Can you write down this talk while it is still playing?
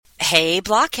Hey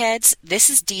blockheads, this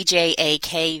is DJ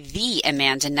AK the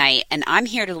Amanda Knight, and I'm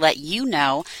here to let you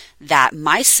know that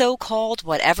my so-called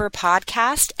whatever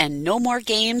podcast and No More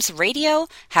Games Radio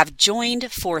have joined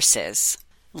forces.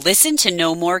 Listen to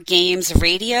No More Games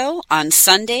Radio on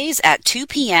Sundays at 2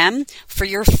 p.m. for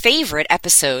your favorite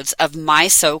episodes of my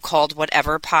so-called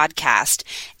whatever podcast,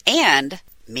 and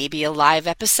maybe a live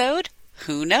episode?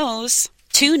 Who knows?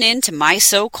 Tune in to my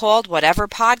so-called whatever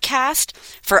podcast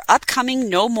for upcoming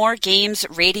No More Games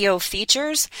radio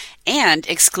features and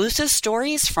exclusive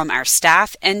stories from our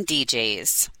staff and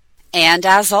DJs. And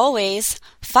as always,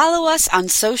 follow us on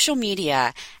social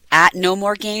media at No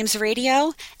More Games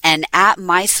Radio and at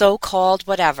my so-called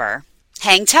whatever.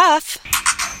 Hang tough!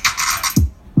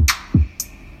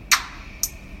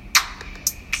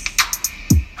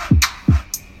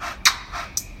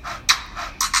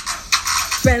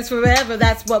 Friends forever,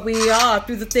 that's what we are.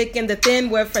 Through the thick and the thin,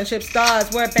 we're friendship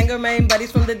stars. We're banger main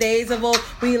buddies from the days of old.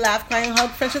 We laugh, cry, and hug,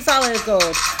 friendship solid as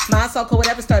gold. My so-called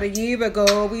whatever started a year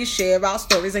ago. We share our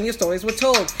stories and your stories were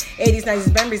told. 80s,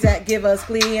 90s memories that give us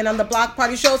glee. And on the block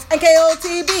party shows and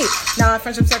KOTB. Now our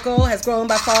friendship circle has grown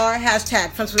by far.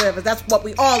 Hashtag friends forever, that's what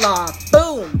we all are.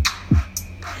 Boom!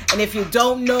 And if you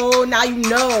don't know, now you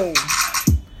know.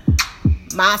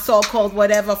 My so-called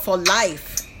whatever for life.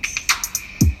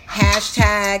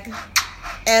 Hashtag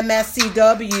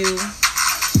MSCW.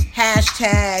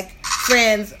 Hashtag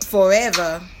friends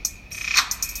forever.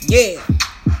 Yeah.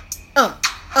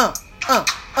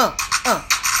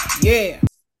 Yeah.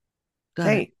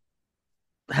 Hey,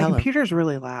 my Hello. computer's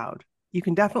really loud. You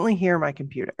can definitely hear my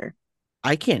computer.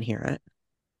 I can't hear it.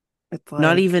 It's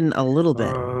Not even a little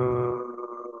bit.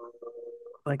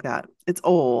 like that. It's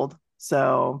old,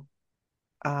 so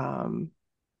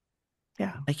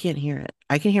yeah. I can't hear it.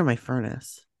 I can hear my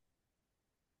furnace.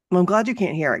 Well, I'm glad you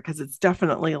can't hear it because it's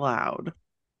definitely loud.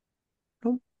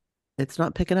 It's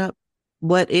not picking up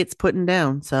what it's putting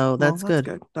down, so that's Well,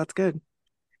 good. That's good.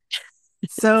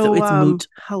 So So, it's moot.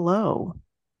 hello.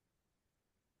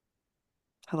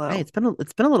 Hey, it's been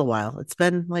a little while. It's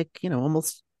been like,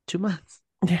 almost 2 months.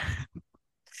 Yeah.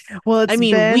 Well, I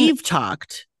mean, we've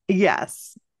talked,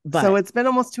 yes. but So it's been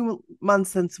almost 2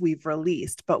 months since we've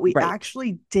released, but we Right.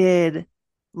 actually did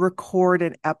record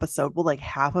an episode, well, like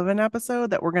half of an episode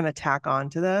that we're going to tack on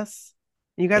to this.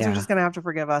 You guys are Yeah. just going to have to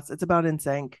forgive us. It's about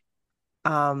NSYNC.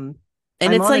 and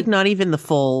I'm it's on like a- not even the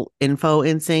full info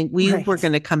in sync. We Right. were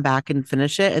going to come back and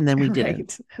finish it, and then we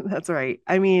didn't. Right. That's right.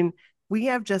 I mean, we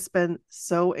have just been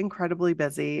so incredibly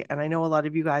busy, and I know a lot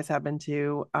of you guys have been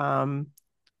too.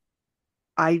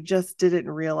 I just didn't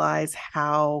realize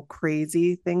how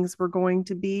crazy things were going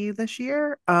to be this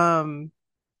year. Because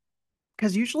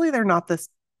usually they're not this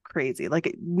crazy.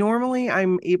 Like normally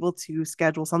I'm able to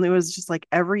schedule something. It was just like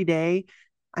every day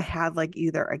I had like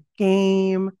either a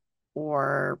game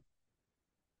or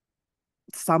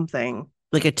something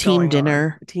Like a team going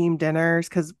dinner. on. Team dinners,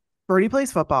 because Birdie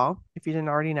plays football, if you didn't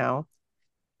already know,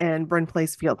 and Bryn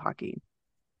plays field hockey.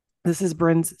 This is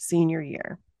Bryn's senior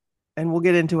year, and we'll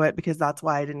get into it because that's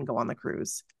why I didn't go on the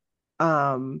cruise.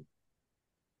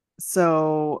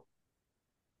 So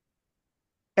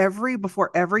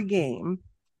before every game,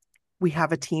 we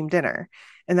have a team dinner,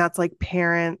 and that's like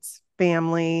parents,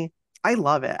 family. I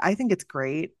love it. I think it's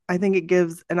great. I think it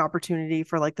gives an opportunity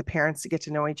for like the parents to get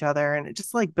to know each other, and it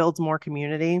just like builds more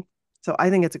community. So I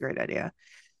think it's a great idea.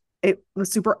 It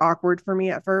was super awkward for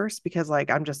me at first because like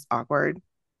I'm just awkward.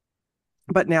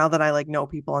 But now that I like know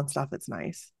people and stuff, it's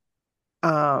nice.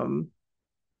 So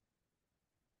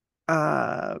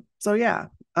yeah.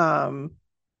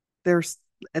 There's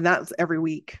and that's every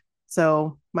week.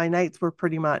 So my nights were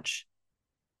pretty much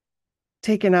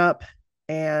taken up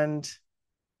and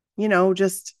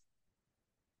just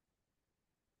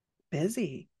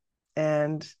busy.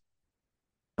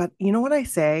 But you know what I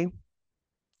say,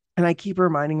 and I keep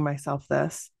reminding myself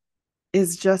this,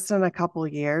 is just in a couple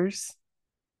of years,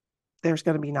 there's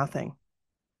going to be nothing,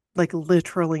 like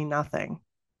literally nothing.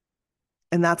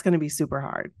 And that's going to be super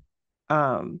hard.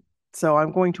 So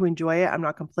I'm going to enjoy it. I'm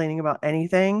not complaining about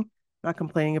anything. I'm not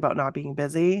complaining about not being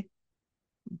busy.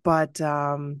 But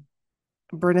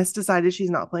Bernice decided she's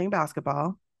not playing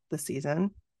basketball this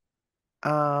season,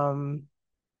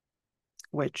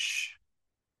 which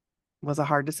was a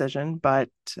hard decision, but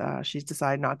she's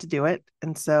decided not to do it.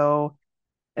 And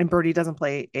Birdie doesn't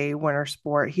play a winter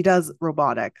sport. He does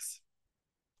robotics.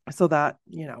 So that,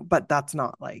 but that's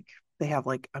not like they have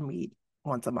like a meet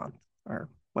once a month or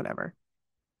whatever.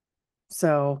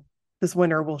 So this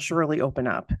winter will surely open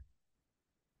up,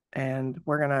 and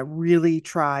we're going to really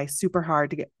try super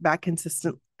hard to get back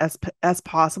consistent as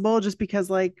possible, just because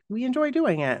like we enjoy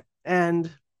doing it.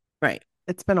 And Right.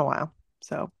 It's been a while.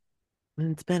 So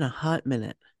And it's been a hot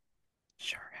minute.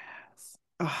 sure has.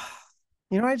 Ugh.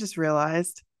 You know, I just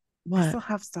realized I What? still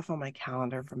have stuff on my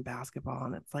calendar from basketball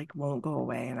and it's like won't go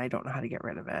away and I don't know how to get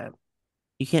rid of it.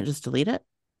 You can't just delete it?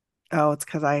 Oh, it's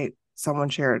because someone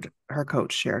shared her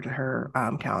coach shared her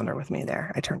calendar with me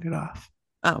there. I turned it off.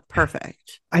 Oh,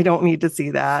 perfect. I don't need to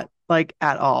see that like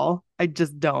at all. I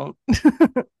just don't.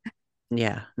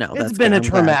 Yeah, no, It's that's been good. a I'm glad.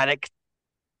 traumatic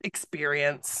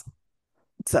experience.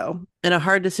 So, And a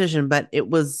hard decision, but it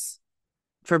was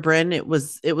for Bryn, it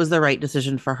was the right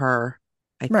decision for her,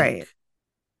 I right. think.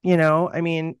 You know, I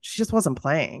mean, she just wasn't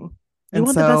playing. You And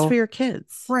want the best for so, your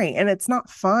kids. right. And it's not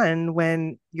fun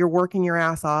when you're working your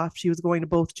ass off. She was going to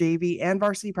both JV and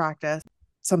varsity practice.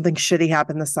 Something shitty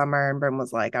happened this summer, and Brim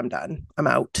was like, I'm done. I'm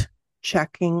out.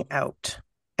 Checking out.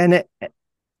 And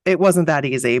it wasn't that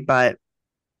easy, but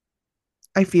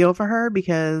I feel for her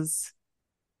because,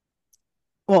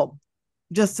 well,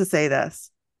 just to say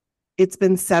this, it's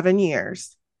been 7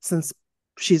 years since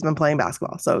she's been playing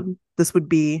basketball. So this would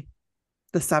be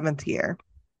the seventh year.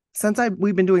 Since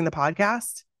we've been doing the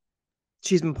podcast,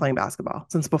 she's been playing basketball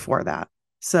since before that.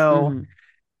 So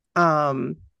Mm-hmm.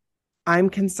 um I'm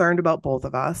concerned about both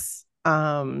of us.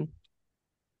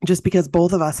 Just because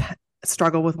both of us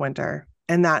struggle with winter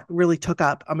and that really took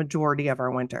up a majority of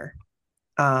our winter.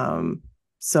 Um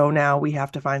so now we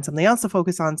have to find something else to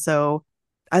focus on. So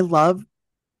I love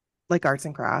like arts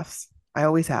and crafts. I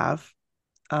always have.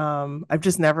 I've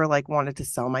just never like wanted to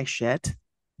sell my shit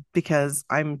because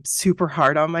I'm super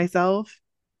hard on myself.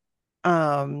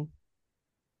 Um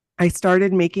I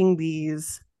started making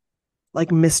these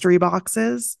like mystery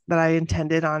boxes that I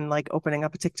intended on like opening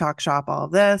up a TikTok shop, all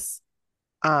of this.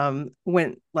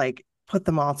 Went like put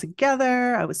them all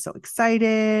together. I was so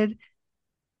excited.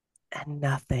 And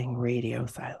nothing, radio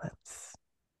silence.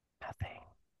 Nothing.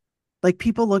 Like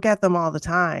people look at them all the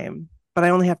time, but I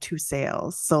only have 2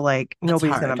 sales. So like That's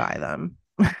nobody's gonna hard. buy them,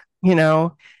 you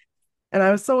know? And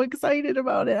I was so excited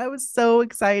about it. I was so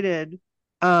excited.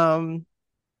 Um,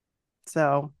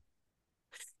 so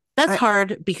That's I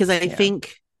hard because I yeah,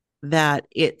 think that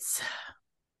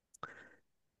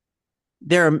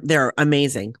they're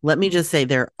amazing. Let me just say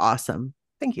they're awesome.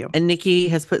 thank you. And Nikki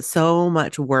has put so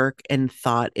much work and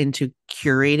thought into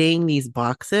curating these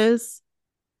boxes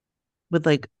with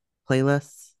like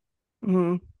playlists,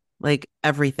 Mm-hmm. like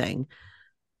everything.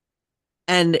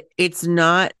 And it's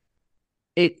not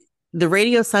it the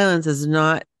radio silence is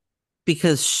not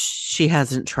because she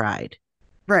hasn't tried.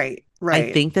 Right, I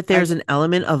right. think that I there's an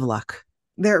element of luck.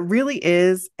 There really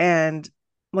is. And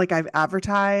like I've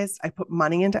advertised, I put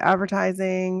money into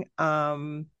advertising.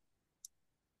 I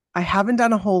haven't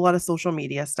done a whole lot of social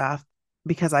media stuff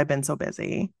because I've been so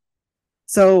busy.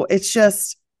 So it's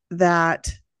just that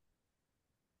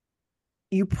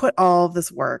you put all of this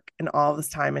work and all of this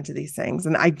time into these things.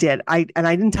 And I did. I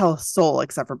didn't tell a soul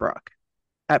except for Brooke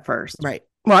at first. Right.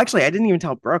 Well, actually, I didn't even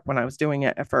tell Brooke when I was doing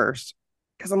it at first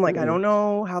because I'm like, I Mm-mm. don't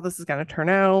know how this is going to turn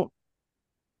out.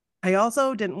 I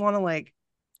also didn't want to like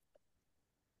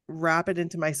wrap it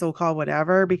into my so-called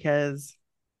whatever because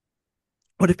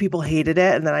what if people hated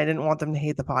it and then I didn't want them to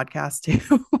hate the podcast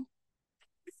too.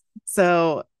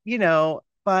 So,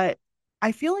 but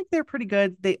I feel like they're pretty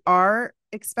good. They are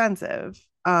expensive.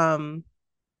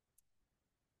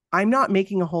 I'm not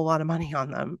making a whole lot of money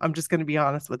on them. I'm just going to be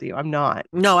honest with you. I'm not.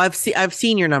 No, I've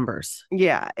seen your numbers.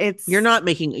 Yeah, You're not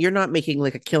making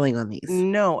like a killing on these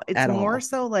no, it's at more all.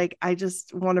 so like I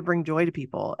just want to bring joy to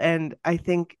people. And I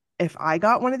think if I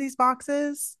got one of these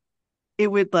boxes, it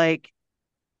would like,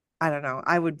 I don't know,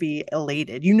 I would be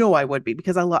elated. I would be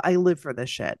because I live for this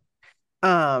shit.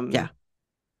 Yeah. Um,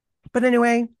 but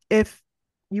anyway, if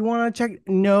you want to check,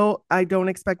 no, I don't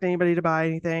expect anybody to buy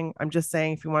anything. I'm just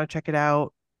saying if you want to check it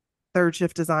out, Third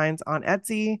Shift Designs on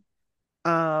Etsy.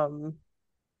 Um,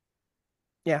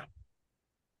 yeah.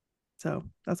 So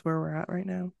that's where we're at right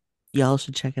now. Y'all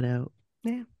should check it out.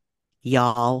 Yeah.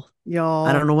 Y'all. I don't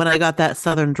Y'all. know when I got that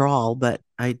southern drawl, but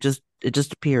it just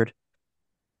appeared.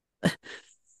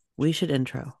 We should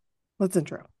intro. Let's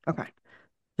intro. Okay.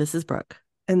 This is Brooke,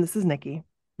 And this is Nikki.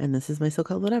 and this is my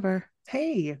so-called whatever.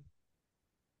 Hey,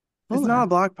 it's not a Hola.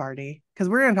 block party because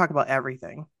we're going to talk about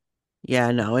everything.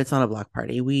 Yeah, no, it's not a block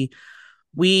party. We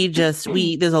there's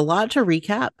a lot to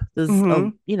recap. There's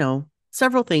Mm-hmm.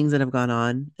 several things that have gone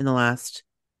on in the last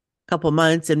couple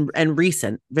months and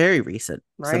very recent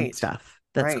some Right. stuff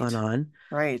that's Right. gone on.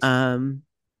 Right.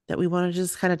 That we want to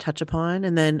just kind of touch upon.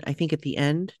 And then I think at the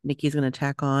end, Nikki's gonna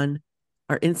tack on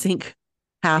our in sync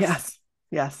Yes.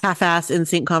 Yes. half-ass in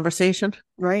sync conversation.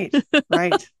 Right.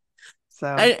 Right. So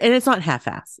And it's not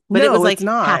half-ass, but it was no, it's like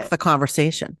half not. the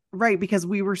conversation. Right, because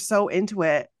we were so into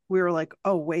it. We were like,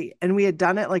 oh, wait. And we had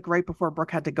done it like right before Brooke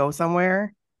had to go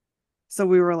somewhere. So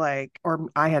we were like, or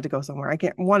I had to go somewhere.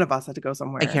 One of us had to go I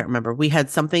somewhere. can't remember. We had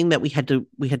something that we had to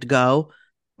go,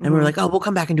 and we were Mhm. like, oh, we'll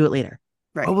come back and do it later.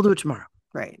 Right. Oh, we'll do it tomorrow.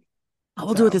 Right. Oh,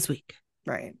 we'll do it this week.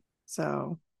 Right.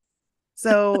 So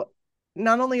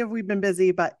not only have we been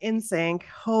busy, but NSYNC,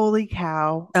 holy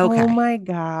cow. Okay. Oh my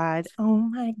God. Oh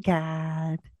my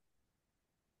God.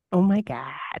 Oh my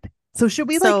God. So should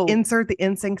we like insert the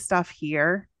NSYNC stuff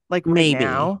here? Like right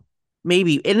now?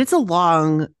 Maybe. And it's a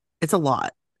lot.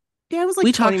 Yeah, it was like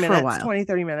we 20 talked minutes, for a while. 20,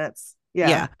 30 minutes.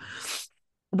 Yeah.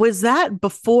 Was that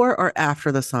before or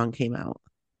after the song came out?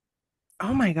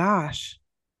 Oh my gosh.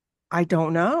 I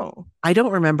don't know. I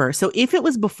don't remember. So if it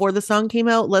was before the song came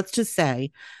out, let's just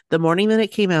say the morning that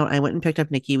it came out, I went and picked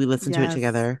up Nikki. We listened to it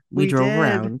together. We drove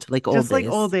around like old days. Like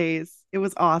old days. It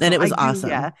was awesome. And it was awesome.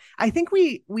 Yeah. I think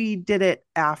we did it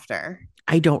after.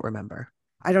 I don't remember.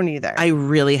 I don't either. I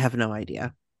really have no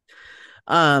idea.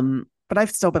 But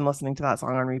I've still been listening to that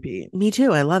song on repeat. Me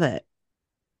too. I love it.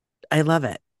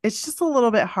 It's just a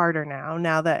little bit harder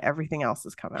now that everything else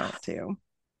has come out too.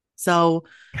 So,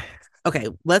 okay,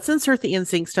 let's insert the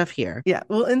NSYNC stuff here. Yeah,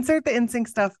 we'll insert the NSYNC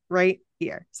stuff right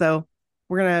here. So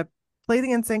we're gonna play the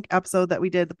NSYNC episode that we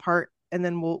did, the part, and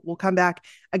then we'll come back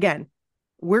again.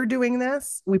 We're doing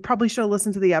this. We probably should have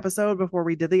listened to the episode before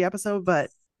we did the episode,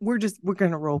 but we're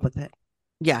gonna roll with it.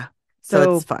 Yeah.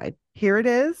 So it's fine. Here it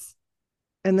is,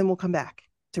 and then we'll come back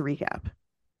to recap.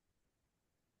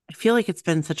 I feel like it's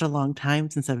been such a long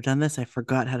time since I've done this. I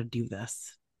forgot how to do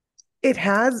this. It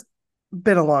has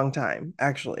been a long time,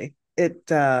 actually.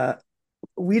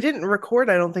 We didn't record,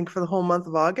 I don't think, for the whole month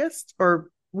of August, or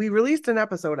we released an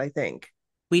episode, I think.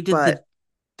 We did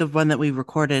the one that we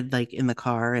recorded like in the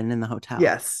car and in the hotel.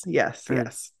 Yes.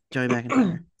 Joey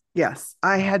McIntyre. Yes.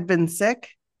 I had been sick.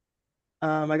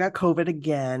 I got COVID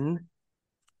again.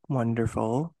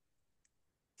 Wonderful.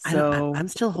 So I'm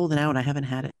still holding out. I haven't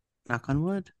had it. Knock on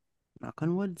wood. Knock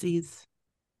on woodsies.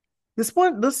 This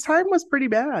time was pretty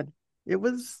bad. It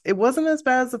wasn't as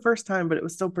bad as the first time, but it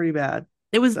was still pretty bad.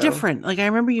 It was different. Like I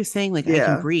remember you saying like I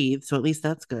can breathe, so at least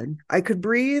that's good. I could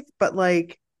breathe, but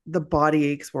like the body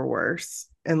aches were worse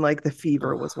and like the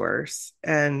fever was worse.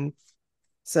 And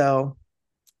so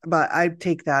but I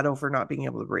take that over not being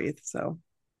able to breathe. So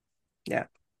yeah.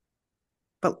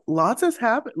 But lots has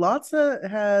happened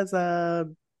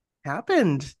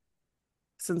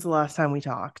since the last time we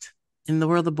talked. In the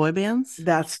world of boy bands?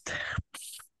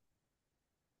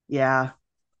 Yeah,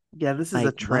 this is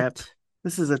a trip.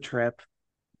 This is a trip.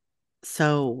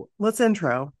 So let's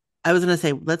intro. I was going to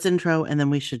say, let's intro, and then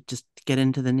we should just get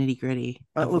into the nitty gritty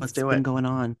of what's been going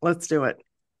on. Let's do it.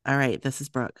 All right. This is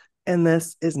Brooke. And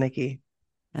this is Nikki.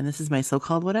 And this is my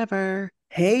so-called whatever.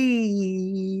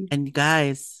 Hey. And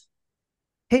guys.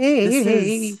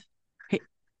 Hey.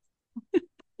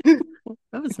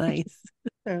 That was nice.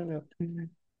 I don't know.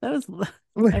 That was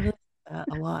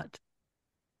a lot.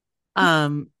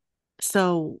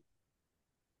 So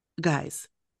guys,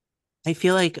 I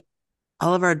feel like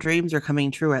all of our dreams are coming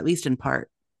true, at least in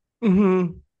part.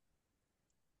 Mm-hmm.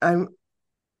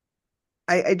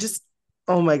 I just,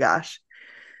 oh my gosh.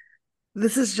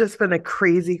 This has just been a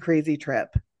crazy, crazy trip.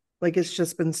 Like it's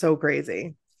just been so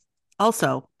crazy.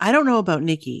 Also, I don't know about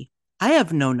Nikki. I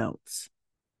have no notes.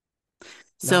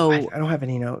 So I don't have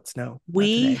any notes. No.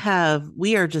 We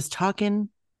are just talking,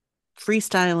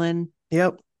 freestyling.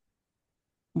 Yep.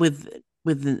 With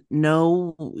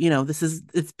no,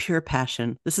 it's pure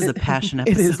passion. This is a passion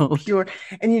episode. It is pure.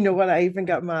 And you know what? I even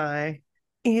got my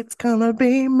 "It's Gonna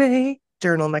Be Me"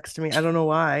 journal next to me. I don't know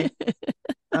why.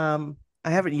 I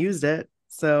haven't used it.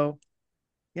 So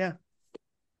yeah.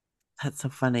 That's so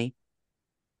funny.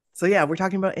 So yeah, we're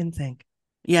talking about NSYNC.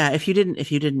 Yeah, if you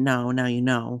didn't know, now you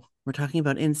know. We're talking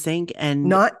about NSYNC and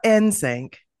not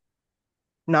NSYNC.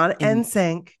 Not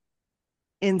NSYNC.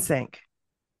 NSYNC.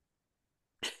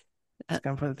 Just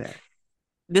gonna put it there.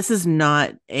 This is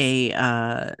not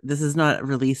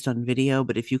released on video,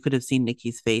 but if you could have seen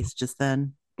Nikki's face just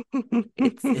then,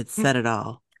 it said it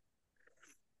all.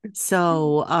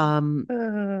 So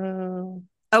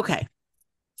okay.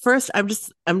 First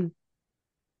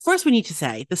we need to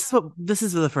say this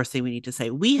is the first thing we need to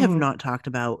say. We have not talked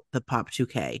about the Pop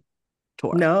 2K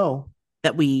tour. No.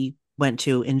 That we went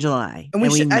to in July.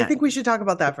 And I think we should talk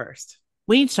about that first.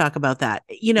 We need to talk about that.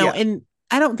 And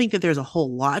I don't think that there's a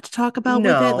whole lot to talk about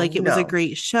with it. Like it was a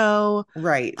great show.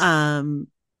 Right.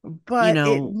 But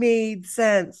it made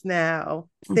sense now.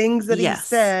 Things that he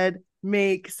said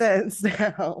make sense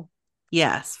now.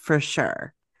 Yes, for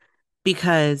sure.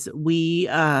 Because we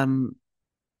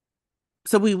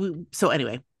So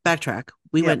anyway, backtrack.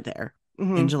 We Yep. went there in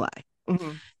Mm-hmm. July,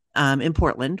 Mm-hmm. in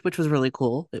Portland, which was really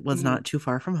cool. It was Mm-hmm. not too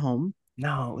far from home,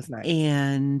 No, it was nice.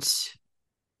 and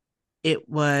it It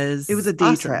was was a day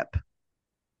awesome. trip.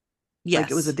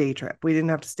 Like it was a Yes, day trip. We didn't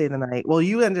have to stay the night. Well,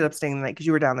 you ended up staying the night because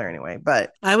you were down there anyway.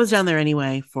 But I was down there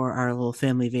anyway for our little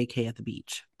family vacay at the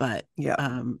beach, but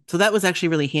yeah. so that was actually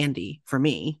really handy for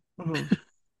me.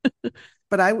 Mm-hmm.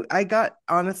 But I got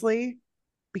honestly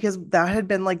because that had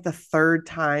been like the third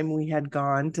time we had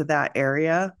gone to that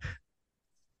area,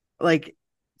 like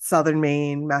Southern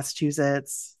Maine,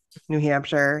 Massachusetts, New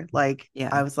Hampshire. Like Yeah,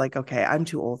 I was like, okay, I'm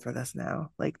too old for this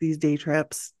now. Like these day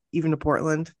trips, even to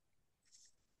Portland,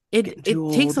 getting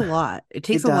too it takes a old. lot. It It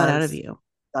takes a lot out of does. you.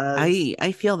 Does.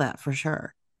 I feel that for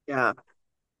sure. Yeah.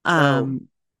 So Um,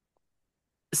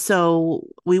 so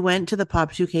we went to the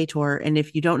Pop 2K tour, and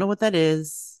if you don't know what that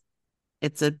is,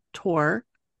 it's a tour.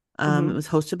 It mm-hmm, was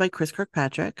hosted by Chris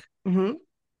Kirkpatrick, mm-hmm.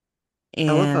 and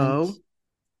LFO.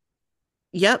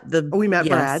 yep, the We met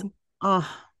yes. Brad. Oh,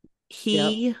 Yep.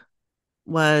 he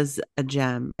was a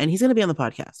gem, and he's going to be on the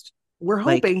podcast. We're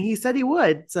Like hoping he said he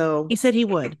would. So he said he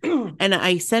would. so And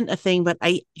I sent a thing, but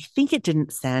I think it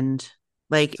didn't send.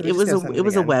 Like we just gotta send it it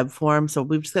was a again. web form, so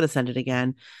we've just got to send it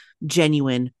again.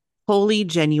 Genuine, wholly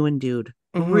genuine dude.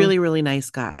 Mm-hmm. Really, really nice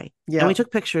guy. And we Yep.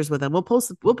 took pictures with him. We'll post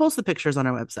the pictures on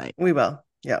our website. We will.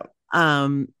 Yep.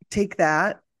 Um, Take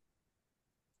that.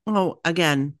 oh,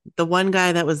 again, the one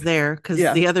guy that was there, because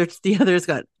Yeah. the others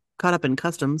got caught up in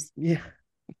customs. Yeah.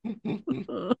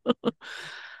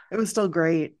 It was still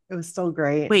great. It was still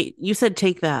great. Wait, you said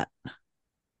take that. I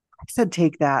said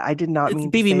take that. I did not It's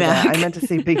mean to BB say that. I Mac. meant to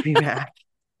say Big B Mac.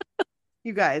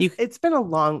 You guys, You it's been a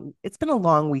long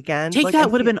weekend. take Like I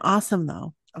that would have feel been awesome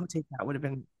though. oh take that would have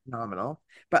been phenomenal.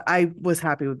 But I was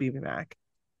happy with BB Mac.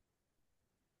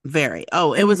 Very.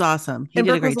 Oh, it And was awesome. He and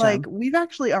did a Brooke was great like, job. we've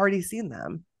actually already seen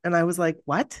them. And I was like,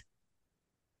 what?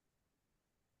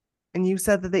 And you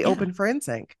said that they Yeah. opened for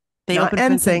NSYNC. They Not opened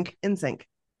for NSYNC. NSYNC, NSYNC.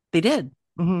 They did.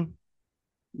 Mm-hmm.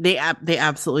 They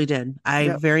absolutely did. I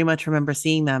Yep. very much remember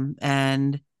seeing them,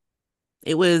 and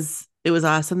it was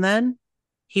awesome then.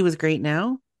 He was great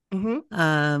now. Mm-hmm.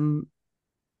 Um,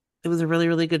 it was a really,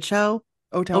 really good show.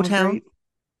 O Town O was Town. great.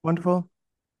 Wonderful.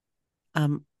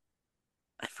 Um,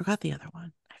 I forgot the other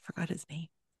one. I forgot his name.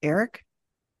 Eric?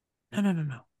 No, no, no,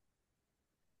 no.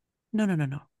 No, no, no,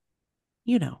 no.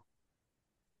 You know.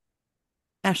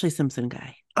 Ashley Simpson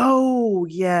guy. Oh,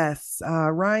 yes.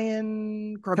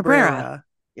 Ryan Cabrera. Cabrera.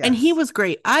 And he Yes. was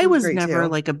great. He was great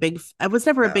too. I was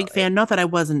never a No, big fan. Not that I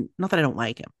don't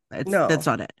like him. That's no.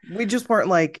 not it. We just weren't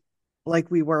like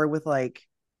we were with like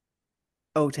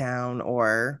O Town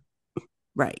or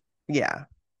Right. yeah.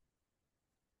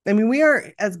 I mean, we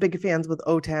aren't as big fans with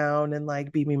O Town and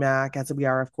like BB Mac as we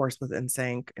are, of course, with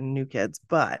NSYNC and New Kids,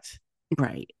 but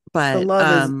Right. the But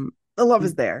love is the love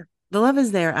is there. the love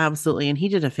is there absolutely, and he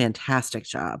did a fantastic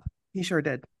job. He sure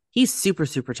did. He's super,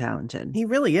 super talented. He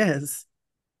really is.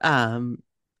 Um,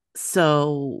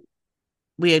 so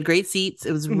we had great seats.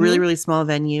 It was a really, Mm-hmm. really small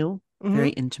venue, Mm-hmm. very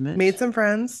intimate. Made some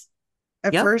friends.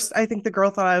 At Yep. first, I think the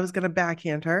girl thought I was going to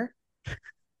backhand her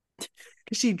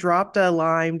because she dropped a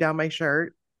lime down my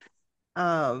shirt.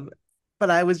 Um, but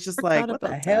I was just like, Forgot what the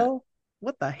about that. hell?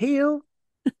 What the hell?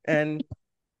 And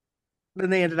then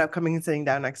they ended up coming and sitting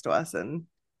down next to us.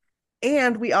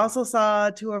 And we also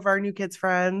saw two of our New Kids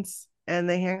friends and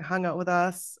they hung out with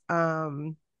us.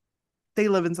 They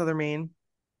live in Southern Maine.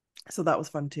 So that was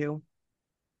fun too.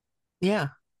 Yeah.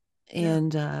 Yeah.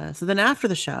 And so then after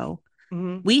the show,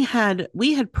 Mm-hmm. we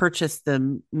had purchased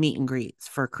the meet and greets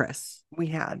for Chris. We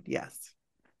had, yes.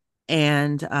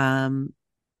 And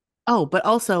oh, but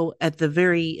also at the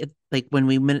very like when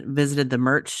we visited the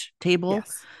merch table,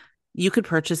 Yes. you could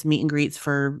purchase meet and greets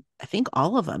for I think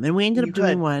all of them. And we ended You up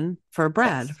doing could. one for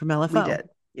Brad Yes. from LFO. We did.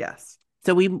 Yes.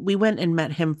 So we went and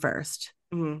met him first.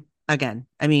 Mm-hmm. Again,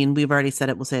 I mean, we've already said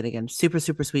it, we'll say it again. Super,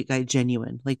 super sweet guy,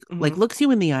 genuine. Like Mm-hmm. looks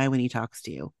you in the eye when he talks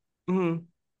to you. Mm-hmm.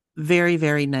 Very,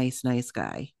 very nice, nice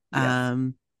guy. Yes.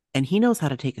 And he knows how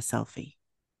to take a selfie.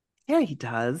 Yeah, he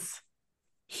does.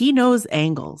 He knows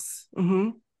angles.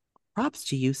 Mm-hmm. Props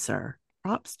to you, sir.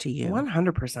 Props to you.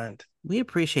 100%. We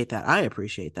appreciate that. I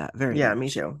appreciate that very Yeah, much. me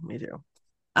too. Me too.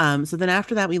 So then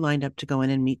after that, we lined up to go in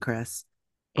and meet Chris.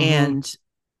 Mm-hmm. And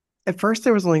At first,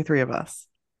 there was only three of us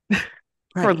for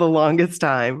right, the longest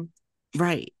time.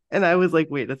 right. And I was like,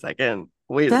 wait a second.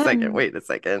 Wait a second. Then, Wait a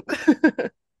second.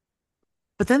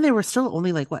 but then there were still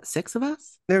only like what, 6 of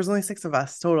us? There was only 6 of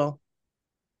us total.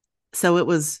 So it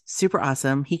was super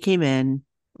awesome. He came in.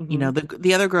 You know,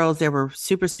 the other girls there were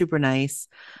super, super nice.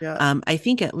 Yeah. I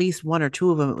think at least 1 or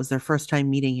 2 of them, it was their first time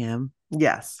meeting him.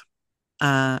 Yes.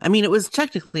 I mean, it was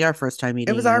technically our first time It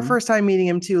meeting was our him first time meeting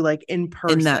him too, like in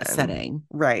in that person. setting.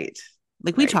 Right.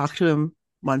 Like we Right. talked to him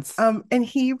once. And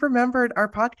he remembered our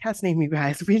podcast name, you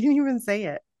guys. We didn't even say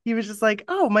it. He was just like,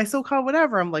 "Oh, my so-called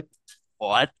whatever." I'm like,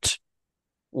 "What?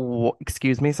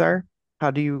 Excuse me, sir?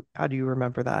 How do you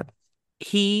remember that?"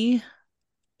 He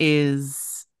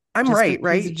is I'm just right, he's a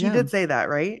right? He did gem. say that,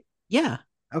 right? Yeah.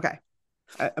 Okay.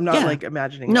 I'm not Yeah. like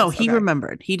imagining No, this. he Okay.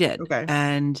 remembered. He did. Okay.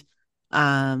 And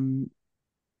um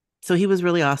so he was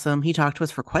really awesome. He talked to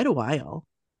us for quite a while.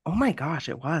 Oh my gosh,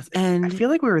 it was. I And feel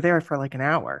like we were there for like an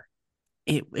hour.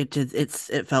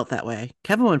 it felt that way.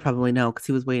 Kevin would probably know because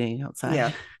he was waiting outside.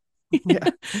 Yeah.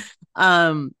 Yeah.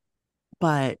 um,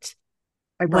 but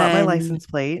I brought my when license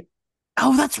plate.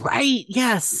 oh, that's right.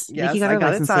 Yes. Nikki Yes, got I her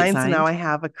got it license plate signed. So now signed. I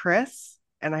have a Chris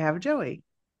and I have a Joey.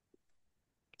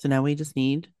 So now we just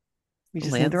need We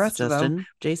just need the Lance, rest of them. Justin,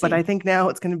 But I JC. think now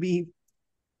it's going to be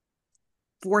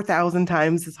 4,000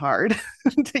 times as hard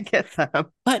to get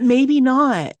them. But maybe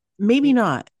not. Maybe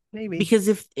not. Maybe. Because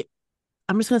if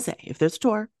I'm just gonna say, if there's a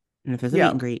tour and if there's a meet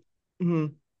Yeah. and greet, hmm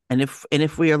and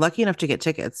if we are lucky enough to get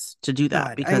tickets to do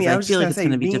that, God. I because mean, I I was just feel going like to it's say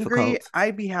gonna be meet and greet. difficult.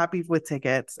 I'd be happy with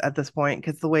tickets at this point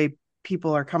because the way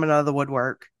people are coming out of the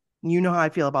woodwork, you know how I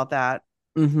feel about that.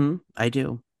 I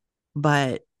do.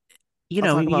 But I'll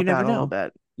talk you about that never in a little know.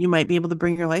 bit. You might be able to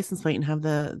bring your license plate and have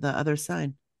the other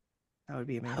sign. That would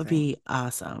be That would amazing. be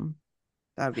awesome.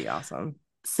 That would be awesome. Yeah.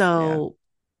 So,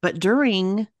 but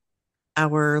during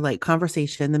our like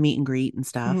conversation, the meet and greet and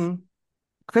stuff, hmm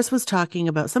Chris was talking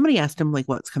about somebody asked him like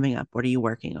what's coming up? What are you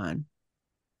working on?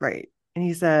 Right. And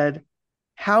he said,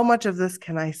 "How much of this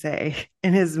can I say?"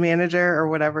 And his manager or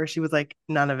whatever, she was like,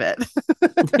 "None of it."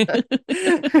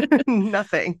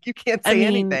 Nothing. You can't I say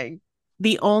mean, anything.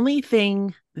 the only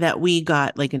thing that we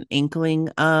got like an inkling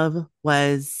of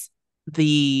was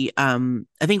the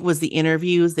I think was the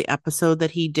interviews, the episode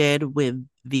that he did with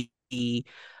the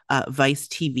Vice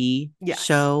TV Yes.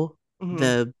 show, hmm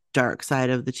The Dark Side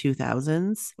of the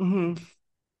 2000s. hmm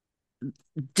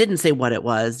Didn't say what it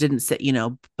was, didn't say,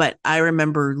 but I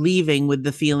remember leaving with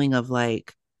the feeling of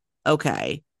like,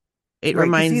 okay, it Right.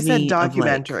 Because he reminds said me of like,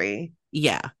 documentary.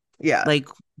 yeah, Yeah. like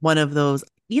one of those,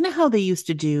 how they used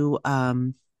to do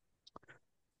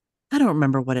I don't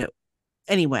remember what it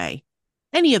anyway,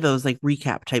 any of those like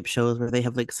recap type shows where they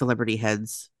have like celebrity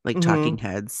heads, like talking hmm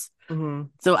heads. hmm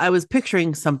So I was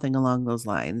picturing something along those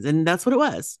lines, and that's what it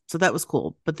was. So that was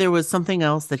cool. But there was something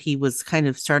else that he was kind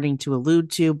of starting to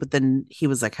allude to, but then he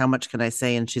was like, "How much can I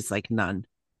say?" And she's like, "None."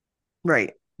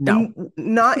 Right. No. And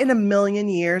not in a million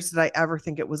years did I ever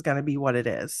think it was going to be what it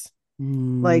is.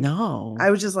 Like, No. I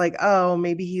was just like, oh,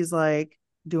 maybe he's like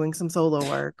doing some solo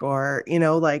work or,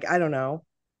 like, I don't know.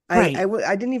 Right.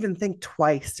 I didn't even think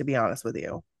twice, to be honest with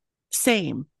you.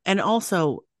 Same. And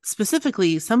also,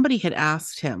 specifically, somebody had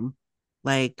asked him,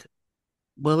 like,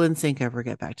 will NSYNC ever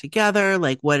get back together?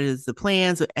 Like, what is the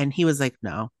plans? And he was like,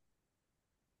 no.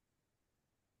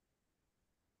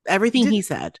 Everything Did he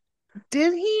said.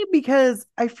 did he? Because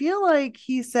I feel like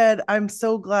he said, "I'm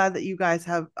so glad that you guys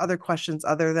have other questions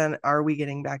other than are we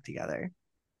getting back together?"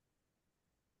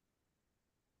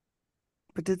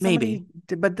 But did Maybe. somebody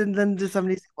did, but then did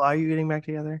somebody say, "Well, are you getting back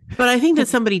together?" But I think that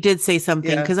somebody did say something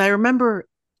Yeah. because I remember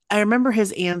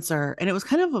his answer, and it was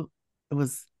kind of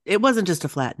it wasn't just a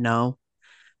flat no,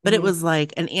 but it hmm was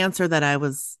like an answer that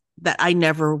I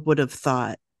never would have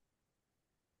thought.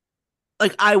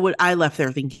 Like I left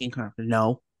there thinking,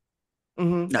 no,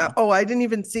 no. Oh, I didn't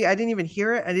even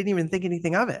hear it. I didn't even think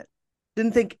anything of it.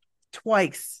 Didn't think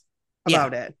twice Yeah.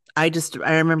 about it. I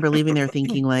remember leaving there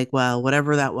thinking like, well,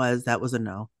 whatever that was a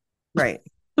no. Right.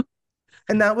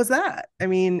 And that was that. I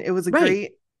mean, it was a Right.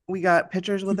 great, we got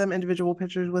pictures with him, individual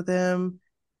pictures with him.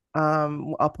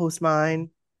 I'll post mine.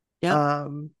 Yep.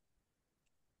 Um,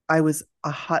 I was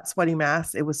a hot, sweaty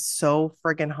mess. It was so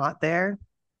friggin' hot there.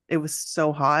 It was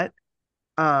so hot.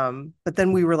 But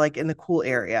then we were like in the cool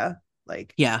area.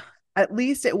 Like Yeah. at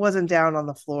least it wasn't down on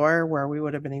the floor where we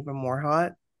would have been even more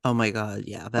hot. Oh my God.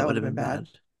 Yeah. That That would would have have been been bad. bad.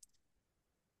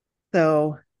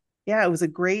 So yeah, it was a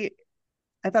great,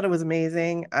 I thought it was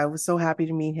amazing. I was so happy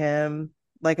to meet him.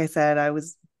 Like I said, I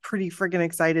was pretty friggin'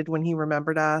 excited when he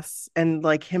remembered us. And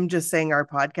like him just saying our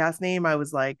podcast name, I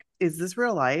was like, is this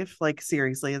real life? Like,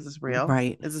 seriously, is this real?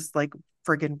 Right. Is this like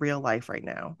friggin' real life right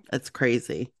now? That's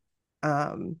crazy.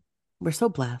 Um, We're so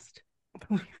blessed.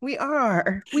 we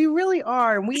are. We really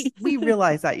are. We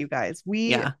realize that, you guys.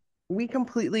 Yeah. We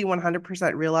completely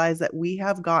 100% realize that we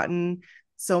have gotten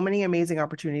so many amazing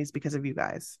opportunities because of you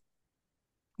guys.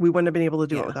 We wouldn't have been able to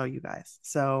do it Yeah. without you guys.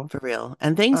 So For real.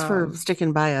 And thanks for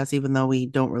sticking by us, even though we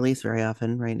don't release very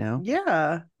often right now.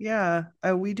 yeah,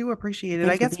 we do appreciate it. I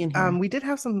Thanks for guess being here. we did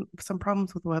have some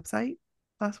problems with the website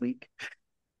last week.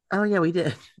 Oh yeah, we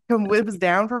did. It was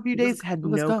down for a few days. Had It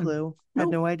was no gone. clue. Had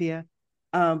Nope. no idea.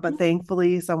 But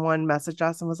thankfully, someone messaged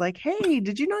us and was like, "Hey,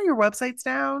 did you know your website's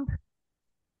down?"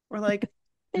 We're like,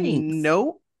 Thanks.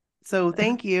 "Nope." So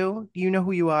thank you. You know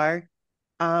who you are.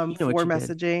 You know what For you did.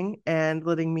 messaging and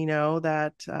letting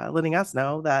us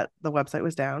know that the website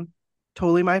was down.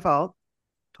 Totally my fault.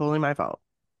 Totally my fault.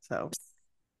 So,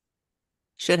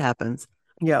 Shit happens.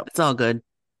 yep, It's all good.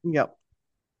 yep.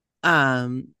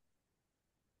 Um,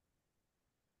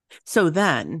 so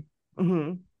then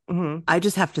Mm-hmm. Mm-hmm. I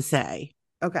just have to say,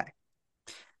 Okay.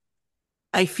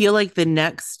 I feel like the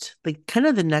next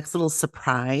little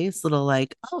surprise, little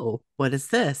like, oh, what is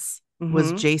this? Was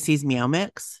Mm-hmm. JC's Meow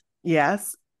Mix.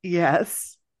 Yes.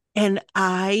 Yes. And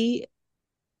I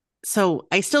still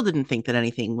didn't think that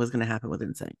anything was going to happen with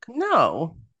NSYNC.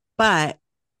 No. But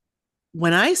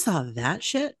when I saw that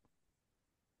shit,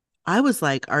 I was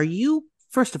like, are you,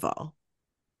 first of all,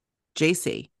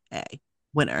 JC, A,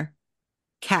 winner,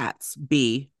 Cats,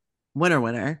 B,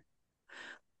 winner.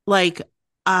 Like,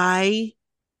 I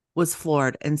was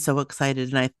floored and so excited.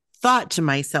 And I thought to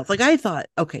myself, like, I thought,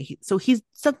 okay, so he's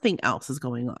something else is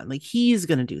going on. Like, he's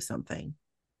going to do something.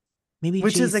 Maybe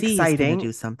Which is JC is going to exciting,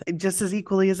 do something. just as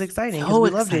equally as exciting because So we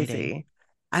love exciting. JC.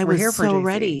 I We're was here for so JC.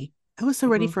 ready. I was so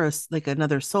ready Mm-hmm. for like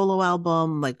another solo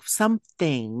album, like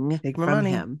something Take my from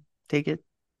money. him. Take it.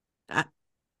 I,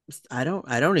 I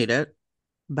don't need it.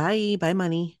 Buy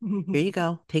money. Here you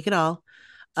go. Take it all.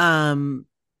 Um,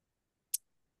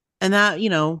 and that,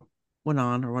 went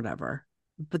on or whatever.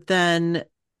 But then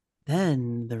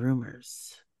the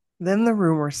rumors. Then the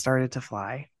rumors started to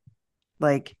fly.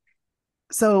 Like,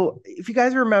 so if you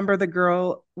guys remember the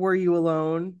girl, Were You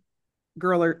Alone?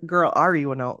 Girl, Are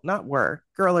You Alone? Not Were.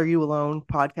 Girl, Are You Alone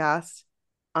podcast.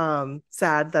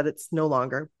 Sad that it's no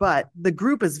longer, but the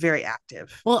group is very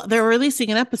active. Well, they're releasing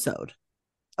an episode.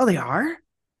 Oh, they are?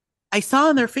 I saw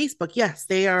on their Facebook, yes,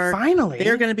 they are. Finally.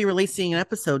 They're going to be releasing an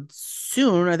episode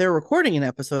soon, or they're recording an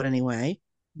episode anyway.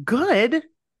 Good.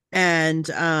 And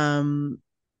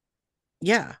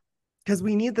yeah, because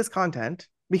we need this content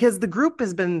because the group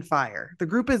has been fire. The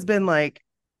group has been like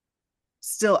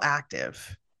still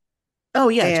active. oh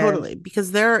yeah, And totally.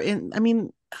 Because they're in. I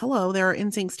mean, hello, there are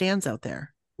NSYNC stands out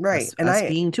there. right. Us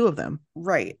being two of them.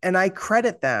 Right. And I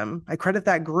credit them. I credit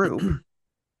that group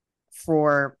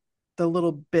for the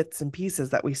little bits and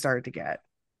pieces that we started to get.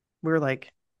 We were like,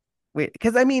 wait,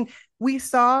 because I mean, we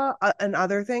saw and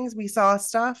other things, we saw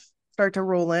stuff start to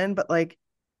roll in, but like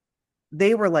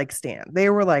they were like Stan. They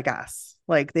were like us.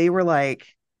 Like they were like,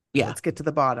 Yeah. let's get to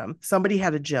the bottom. Somebody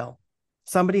had a Jill.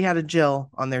 Somebody had a Jill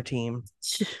on their team.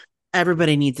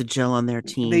 Everybody needs a Jill on their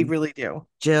team. They really do.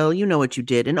 Jill, you know what you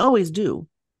did and always do.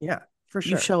 Yeah, for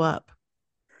sure. You show up.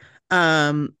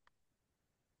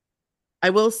 I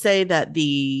will say that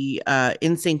the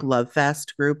NSYNC Love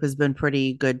Fest group has been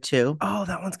pretty good too. Oh,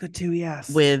 that one's good too. Yes.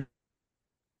 With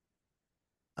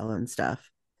and stuff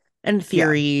and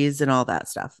theories and all that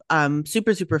stuff.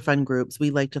 Super, super fun groups.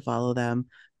 We like to follow them.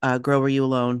 Girl, Were You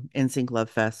Alone? NSYNC Love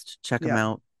Fest. Check them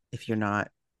out if you're not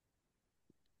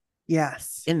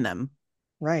in them.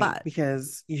 Right. But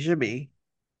because you should be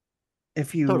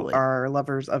if you are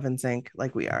lovers of NSYNC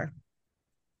like we are.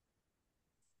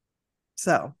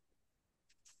 So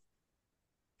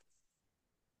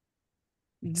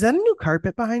is that a new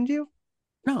carpet behind you?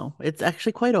 No, it's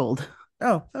actually quite old.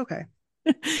 Oh, okay.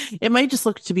 It might just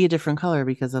look to be a different color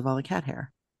because of all the cat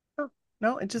hair. Oh,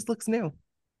 no, it just looks new.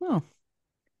 Oh.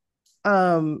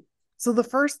 So the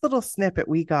first little snippet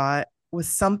we got was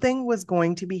something was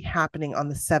going to be happening on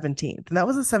the 17th. And that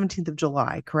was the 17th of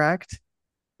July, correct?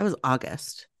 That was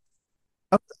August.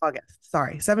 Oh, August.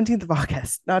 Sorry. 17th of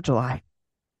August, not July.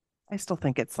 I still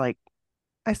think it's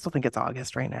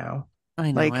August right now.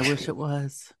 I know. I wish it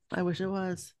was.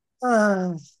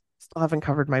 Still haven't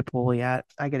covered my pool yet.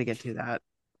 I got to get to that.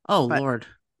 Oh, but Lord.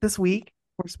 This week,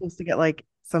 we're supposed to get like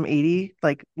some 80,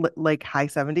 like high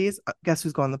 70s. Guess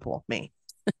who's going to the pool? Me.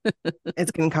 It's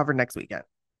getting covered next weekend.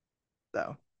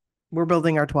 So we're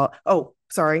building our 12. Oh,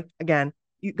 sorry. Again,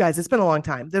 you guys, it's been a long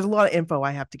time. There's a lot of info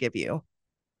I have to give you.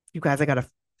 You guys, I got a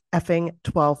effing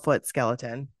 12-foot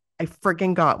skeleton. I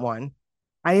freaking got one.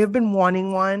 I have been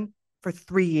wanting one for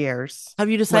 3 years. Have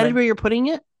you decided where you're putting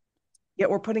it? Yeah,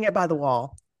 we're putting it by the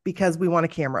wall because we want a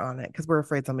camera on it because we're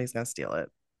afraid somebody's going to steal it.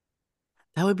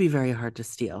 That would be very hard to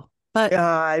steal. But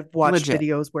I've watched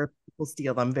videos where people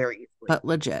steal them very easily. But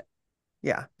legit.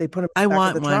 Yeah, they put them in the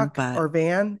back of the truck or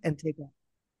van and take it.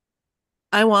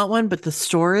 I want one, but the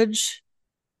storage,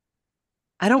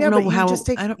 I don't Yeah, but know how.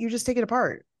 I don't. you just take it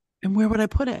apart. And where would I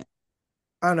put it?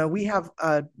 I don't know. We have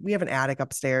an attic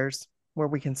upstairs where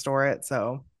we can store it.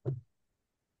 So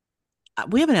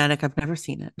We have an attic. I've never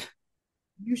seen it.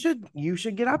 you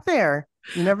should get up there.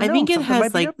 You never I know. think it Something has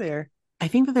might be like. up there. I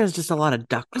think that there's just a lot of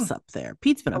ducks up there.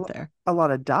 Pete's been A, up there, a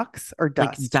lot of ducks or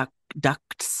like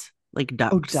dust. like Oh,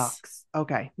 ducks, ducks.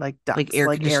 Okay, like ducks, air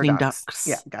like air conditioning ducks.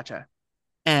 Yeah, ducks, gotcha.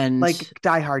 and Like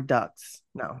diehard ducks.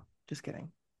 No, just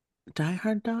kidding.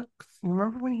 diehard ducks.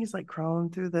 Remember when he's like crawling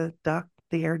through the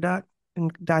air duct in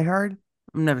Die Hard?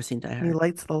 I've never seen And he diehard.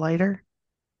 lights the lighter.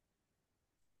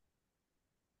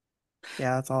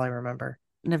 Yeah, that's all I remember.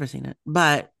 Never seen it,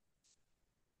 but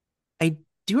I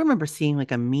do remember seeing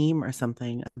like a meme or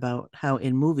something about how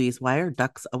in movies, why are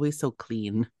ducks always so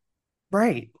clean?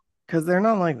 Right. Because they're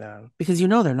not like that. Because you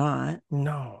know they're not.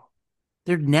 No.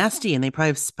 They're nasty and they probably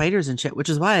have spiders and shit, which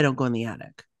is why I don't go in the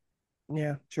attic.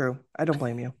 Yeah, true. I don't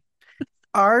blame you.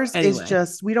 Ours is Anyway,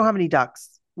 just we don't have any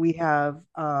ducts. We have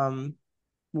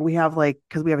like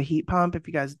because we have a heat pump. If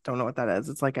you guys don't know what that is,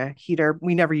 it's like a heater.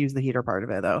 We never use the heater part of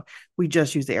it though. We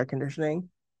just use the air conditioning.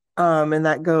 And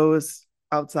that goes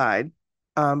outside.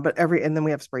 But and then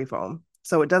we have spray foam.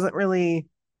 So it doesn't really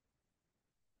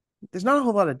there's not a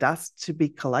whole lot of dust to be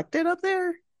collected up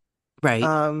there. right.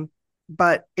 Um,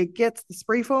 but it gets the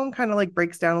spray foam kind of like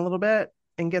breaks down a little bit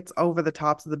and gets over the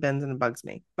tops of the bins and it bugs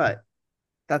me. But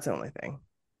that's the only thing.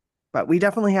 But we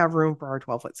definitely have room for our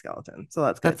 12-foot skeleton. So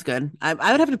that's good. That's good. I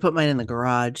would have to put mine in the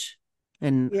garage.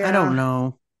 And I don't Yeah.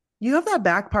 know. You have that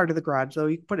back part of the garage, though.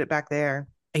 You can put it back there.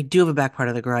 I do have a back part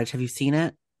of the garage. Have you seen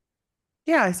it?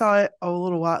 Yeah, I saw it a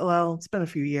little while. Well, it's been a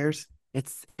few years.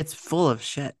 It's full of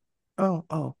shit.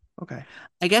 Oh, okay.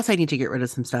 I guess I need to get rid of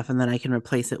some stuff and then I can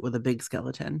replace it with a big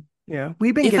skeleton. Yeah,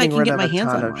 we've been If I getting can rid get of my a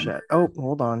hands ton on of one. shit. Oh,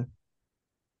 hold on.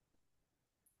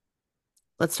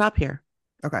 Let's stop here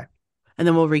Okay. and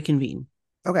then we'll reconvene.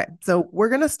 Okay. So we're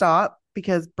going to stop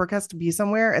because Brooke has to be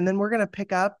somewhere and then we're going to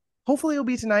pick up. Hopefully it'll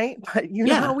be tonight, but you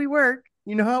know how Yeah. we work.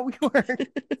 You know how we work.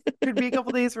 Could be a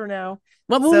couple days from now.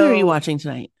 What movie are you So, watching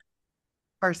tonight?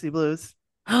 Varsity Blues.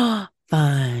 Fun.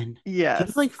 Do you have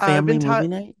Yes. like I've family been movie taught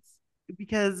nights?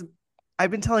 because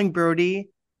I've been telling Brody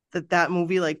that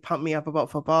movie like pumped me up about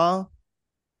football.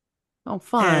 Oh,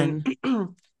 And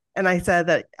fun. and I said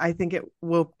that I think it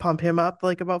will pump him up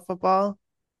like about football.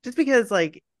 Just because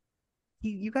like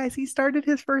he started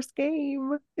his first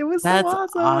game. It was so That's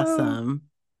awesome. awesome.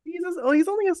 He's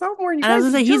only a sophomore and you And I was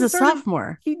guys gonna he say he's just a started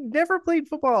sophomore. he never played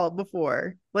football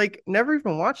before. Like never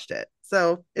even watched it.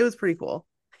 So it was pretty cool.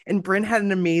 And Bryn had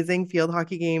an amazing field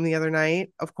hockey game the other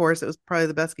night. Of course, it was probably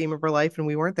the best game of her life, and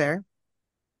we weren't there.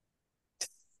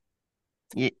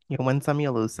 You win some,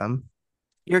 you lose some.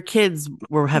 Your kids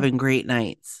were having great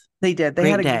nights. They did. They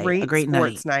Great had a day, a great great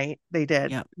sports night. night. They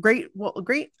did. Yep. Great. Well,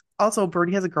 great. Also,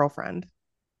 Birdie has a girlfriend.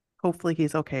 Hopefully,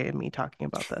 he's okay in me talking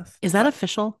about this. Is that But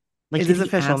official? Like, it did is he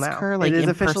official ask now. her It like is in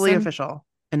officially person official.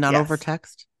 and not over Yes.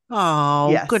 text? Oh,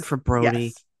 good Yes. for Brody.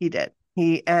 Yes. He did.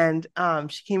 She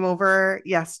came over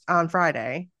on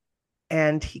Friday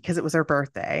and because it was her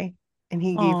birthday and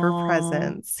he gave her Oh,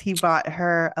 presents. He bought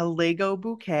her a Lego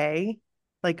bouquet,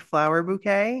 like flower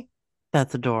bouquet.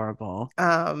 that's adorable.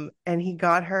 And he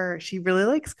got her, she really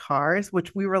likes cars,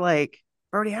 which we were like,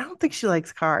 Brody, I don't think she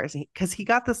likes cars. Because he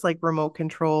got this like remote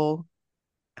control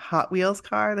Hot Wheels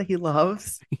car that he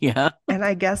loves. Yeah. And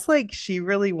I guess like she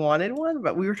really wanted one,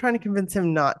 but we were trying to convince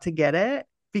him not to get it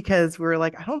because we were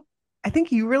like, I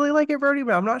think you really like it, Brody,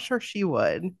 but I'm not sure she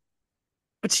would.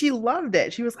 But she loved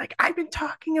it. She was like, I've been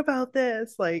talking about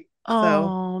this. Like, so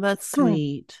Oh, that's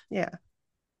sweet. yeah.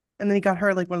 And then he got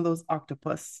her like one of those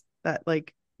octopus that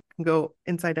like can go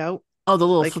inside out. Oh, the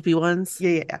little Like, flippy ones.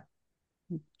 yeah.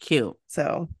 Cute.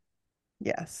 So,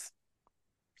 yes.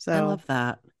 I So, love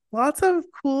that. lots of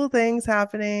cool things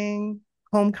happening.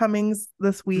 Homecomings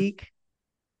this week.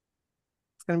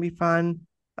 It's going to be fun.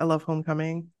 I love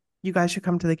homecoming. You guys should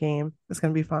come to the game. It's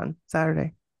going to be fun.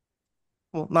 Saturday.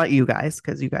 Well, not you guys,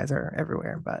 because you guys are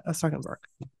everywhere, but I was talking Brooke.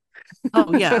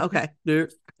 Oh, yeah. Okay.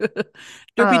 Derpy Um,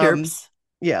 derps.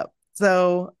 yeah.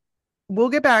 So we'll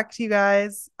get back to you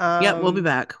guys. Yeah, we'll be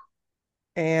back.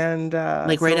 And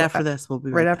Like right after this, we'll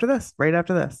be right right after back. this. Right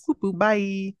after this. Boop, boop.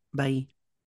 Bye. Bye.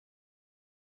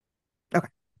 Okay.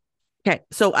 Okay.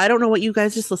 So I don't know what you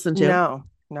guys just listened to.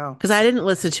 No. Because I didn't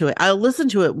listen to it. I'll listen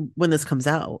to it when this comes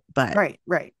out. But Right.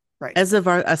 as of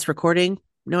us recording,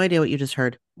 no idea what you just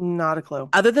heard. Not a clue.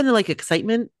 Other than like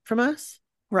excitement from us.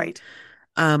 Right.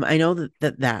 I know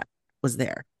that was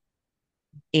there.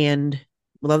 And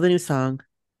love the new song.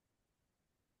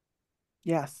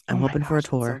 Yes. I'm hoping for a Gosh, it's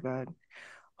tour. so good.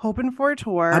 hoping for a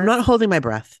tour. I'm not holding my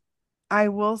breath. I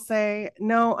will say,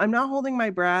 no, I'm not holding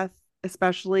my breath,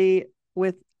 especially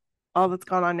with all that's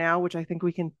gone on now, which I think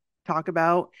we can talk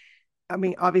about. I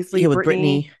mean, obviously, Yeah, with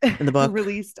Brittany Brittany in the book.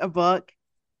 released a book.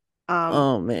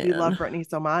 Oh We love man. Brittany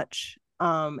so much.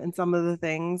 And some of the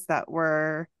things that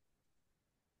were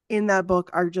in that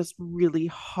book are just really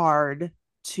hard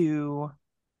to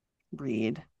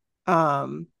read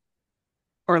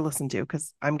or listen to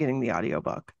because I'm getting the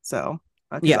audiobook. So,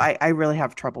 because Yeah, I really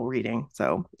have trouble reading.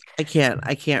 So, I can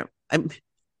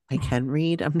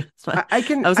read. I'm I, not, I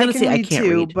can I was I gonna can say I read can't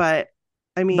too, read, but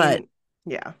I but mean,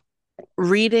 yeah,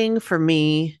 reading for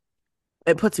me,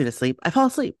 it puts me to sleep. I fall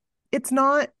asleep. it's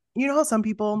not, you know how some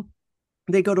people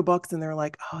they go to books and they're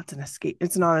like, oh, it's an escape.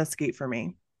 It's not an escape for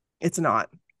me. It's not.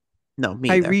 No, me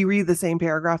I either. reread the same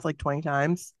paragraph like 20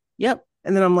 times. Yep.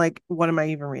 And then I'm like, what am I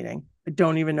even reading? I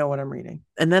don't even know what I'm reading.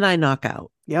 And then I knock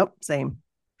out. Yep, same.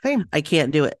 Same. I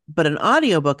can't do it. But an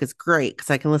audiobook is great because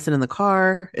I can listen in the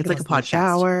car. You It's can like a listen in the podcast.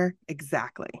 shower.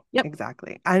 Exactly. Yep.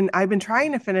 Exactly. And I've been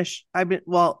trying to finish.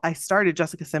 I started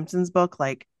Jessica Simpson's book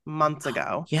like months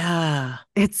ago. Yeah.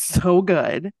 It's so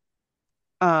good.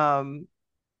 Um,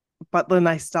 but then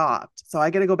I stopped. So I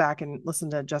got to go back and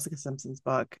listen to Jessica Simpson's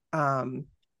book.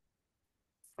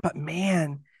 But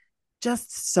man,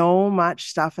 just so much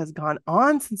stuff has gone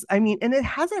on since, I mean, and it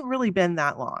hasn't really been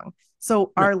that long.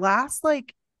 So No. our last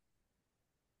like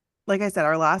I said,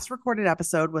 our last recorded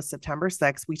episode was September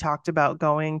 6th. We talked about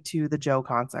going to the Joe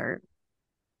concert.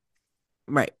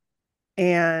 Right.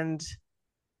 And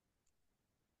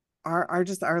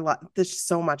there's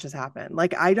so much has happened.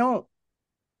 Like I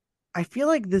feel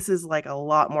like this is like a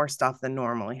lot more stuff than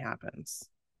normally happens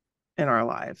in our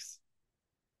lives.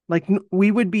 Like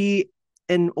we would be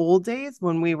in old days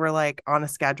when we were like on a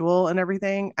schedule and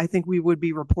everything. I think we would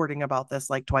be reporting about this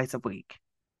like twice a week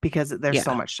because there's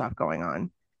so Yeah. much stuff going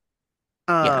on.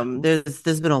 Yeah. Um,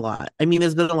 There's been a lot. I mean,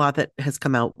 there's been a lot that has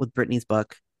come out with Britney's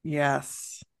book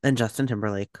yes. and Justin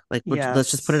Timberlake. Like,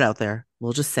 let's just put it Yes. out there.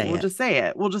 We'll just say We'll it. just say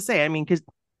it. We'll just say it. I mean, because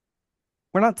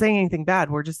we're not saying anything bad.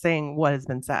 We're just saying what has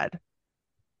been said.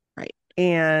 Right.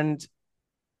 And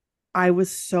I was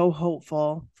so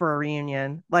hopeful for a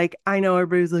reunion. Like, I know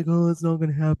everybody's like, oh, it's not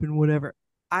going to happen, whatever.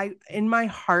 In my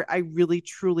heart, I really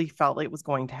truly felt it was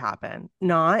going to happen.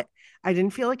 I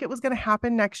didn't feel like it was going to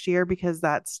happen next year because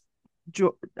that's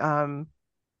um,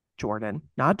 Jordan,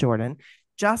 not Jordan.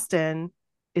 Justin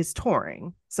is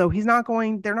touring. So they're not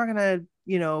going to,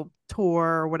 tour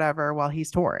or whatever while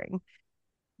he's touring.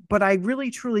 But I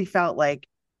really truly felt like,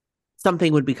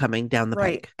 Something would be coming down the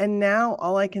right. pike. And now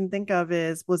all I can think of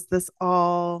was this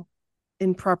all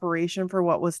in preparation for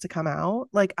what was to come out?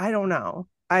 Like, I don't know.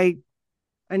 I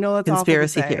know that's awful to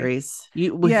Conspiracy say. theories.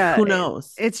 Yeah, Who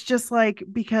knows? it's just like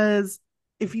because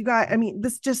if you got, I mean,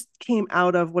 this just came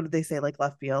out of what did they say, like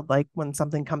left field, like when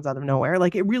something comes out of nowhere.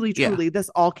 Like it really, Yeah. truly, this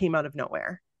all came out of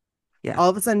nowhere. Yeah. All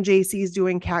of a sudden, JC's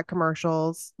doing cat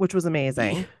commercials, which was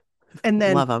amazing, Yeah. and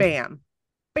then Love them.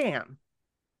 bam,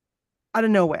 out of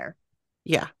nowhere.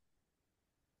 Yeah.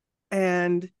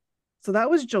 And so that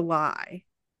was July,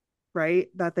 right?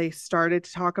 That they started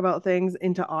to talk about things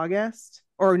into August,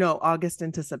 or no, August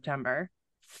into September.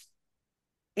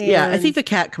 Yeah. I think And the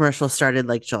cat commercial started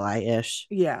like July-ish.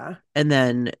 yeah. And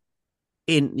then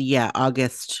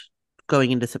August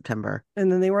going into September.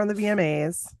 And then they were on the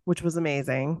VMAs, which was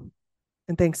amazing.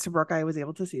 And thanks to Brooke, I was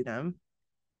able to see them.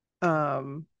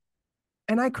 And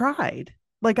I cried.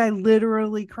 Like I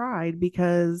literally cried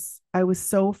because I was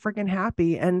so freaking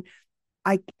happy. And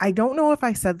I don't know if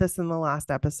I said this in the last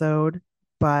episode,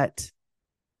 but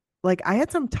like I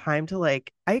had some time to I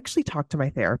actually talked to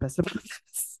my therapist about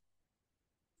this.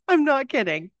 I'm not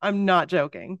kidding. I'm not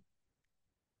joking.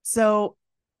 So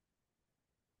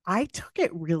I took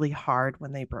it really hard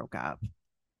when they broke up.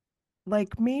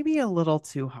 Like maybe a little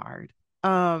too hard.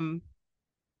 Um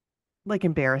like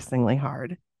embarrassingly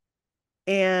hard.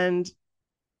 And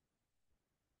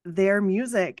their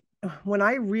music, when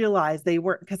I realized they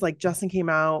weren't, because like Justin came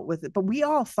out with it, but we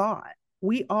all thought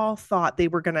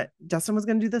Justin was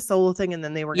gonna do the solo thing and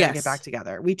then they were gonna get back Yes.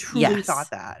 together. We truly Yes.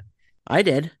 thought that. I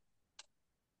did.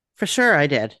 For sure I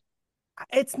did.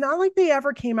 It's not like they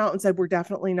ever came out and said we're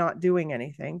definitely not doing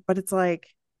anything, but it's like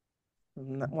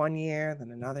 1 year,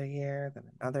 then another year, then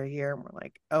another year, and we're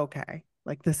like, okay,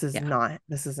 like this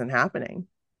isn't happening.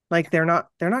 Like they're not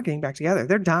getting back together.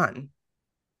 They're done.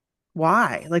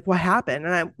 Why? Like what happened?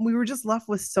 And we were just left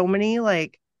with so many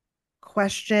like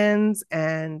questions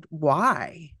and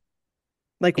why?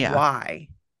 Like Yeah. why?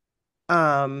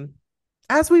 Um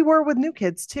as we were with new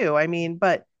kids too. I mean,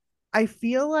 but I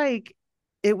feel like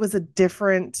it was a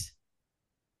different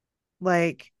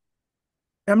like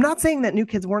I'm not saying that New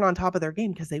Kids weren't on top of their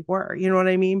game because they were, you know what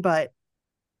I mean? But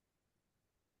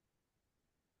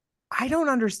I don't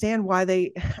understand why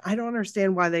they, I don't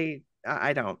understand why they,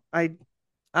 I don't,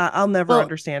 I'll never Well,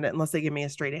 understand it unless they give me a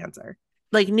straight answer.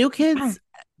 like New Kids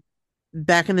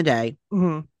back in the day,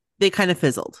 Mhm. they kind of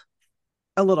fizzled.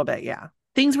 A little bit, yeah.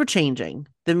 Things were changing.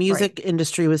 The Right. music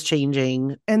industry was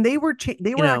changing, And they you were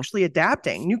know. actually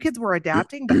adapting. New Kids were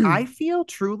adapting, but I feel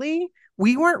truly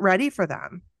we weren't ready for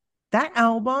them. That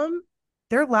album,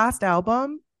 their last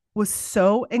album was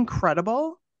so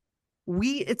incredible.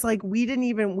 It's like we didn't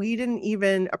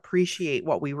even appreciate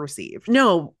what we received.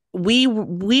 No, we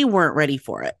weren't ready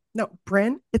for it. No,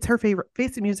 Bryn, it's her favorite.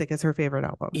 Face of Music is her favorite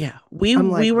album. Yeah, we I'm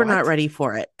like, we were not what? ready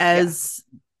for it. Yeah.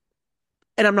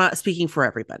 And I'm not speaking for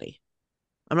everybody.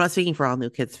 I'm not speaking for all New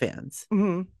Kids fans,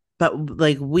 Hmm. but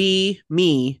like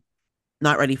me,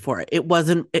 not ready for it. It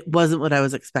wasn't what I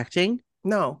was expecting.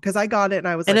 No, because I got it and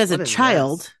I was And like, as a what is this?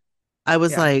 child, I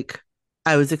was Yeah. like,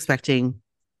 I was expecting,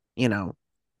 you know,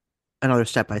 another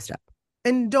step by step.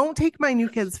 And don't take my New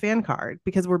Kids fan card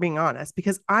because we're being honest,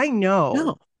 because I know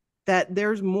No, that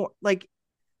there's more like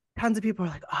tons of people are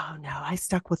like, oh no, I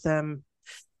stuck with them.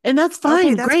 and that's Okay,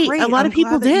 fine. that's Great. A great. lot I'm of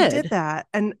people glad that you did did. that.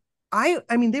 And I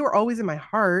mean, they were always in my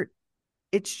heart.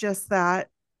 It's just that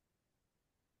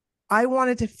I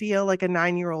wanted to feel like a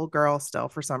 9-year-old girl still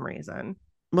for some reason,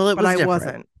 Well, it but was I different.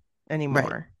 wasn't Right.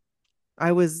 anymore.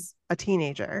 I was a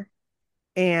teenager.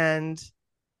 And,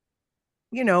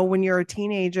 you know, when you're a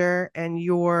teenager and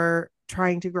you're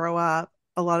trying to grow up,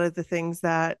 a lot of the things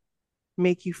that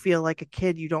make you feel like a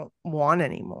kid you don't want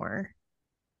anymore.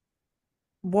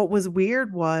 What was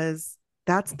weird was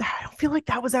I don't feel like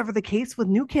that was ever the case with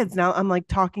New Kids. Now I'm like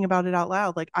talking about it out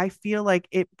loud. Like I feel like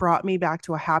it brought me back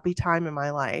to a happy time in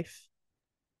my life.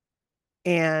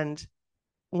 And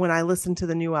when I listened to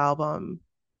the new album,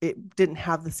 it didn't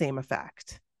have the same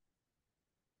effect.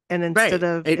 And instead Right.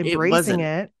 of It embracing wasn't.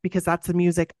 it, because that's the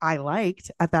music I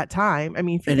liked at that time. I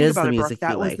mean, if you It think is about the it, Brooke, music you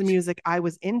that was the liked. music I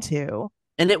was into.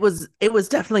 And it was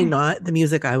definitely not the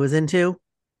music I was into,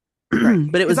 Right.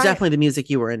 but it Because was definitely the music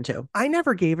you were into. I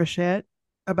never gave a shit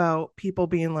about people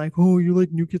being like, oh, you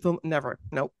like New Kids on. Never.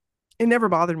 Nope. It never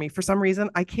bothered me. For some reason,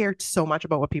 I cared so much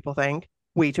about what people think,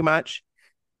 way too much.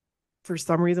 For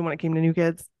some reason, when it came to New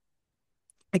Kids,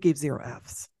 I gave zero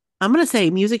Fs. I'm going to say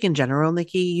music in general,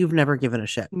 Nikki, you've never given a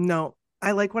shit No,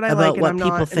 I like what I like, about and what I'm people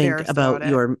not think embarrassed about about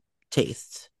it. your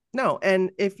tastes. No,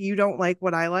 and if you don't like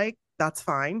what I like, that's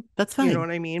fine. That's You know fine.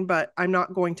 what I mean? But I'm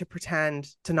not going to pretend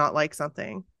to not like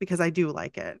something because I do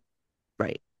like it.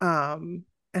 Right. And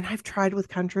I've tried with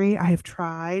country. I've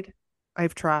tried,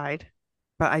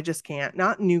 but I just can't.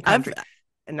 Not new I've country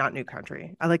and not new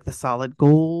country. I like the solid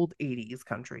gold 80s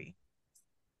country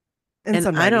and and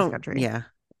some I 90s don't, country. yeah.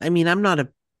 I mean, I'm not a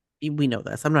we know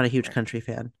this. I'm not a huge Right. country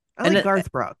fan. I And like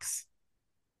Garth Brooks.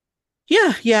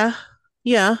 yeah, yeah.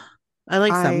 Yeah. I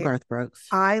like some I Garth Brooks.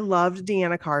 I loved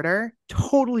Deanna Carter.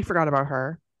 Totally forgot about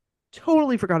her.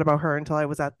 Totally forgot about her until I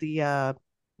was at the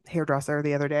hairdresser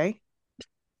the other day.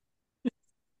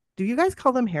 Do you guys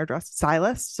call them hairdresser?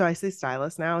 Stylist? So I say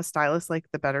stylist now. Is stylist like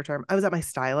the better term? I was at my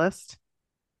stylist,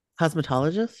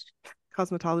 Cosmetologist?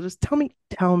 cosmetologist.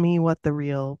 Tell me what the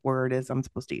real word is I'm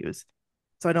supposed to use.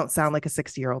 So I don't sound like a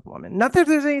 60-year-old woman. Not that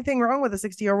there's anything wrong with a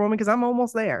 60-year-old woman because I'm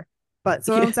almost there. But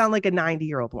so I Yeah. don't sound like a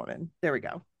 90-year-old woman. There we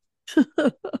go.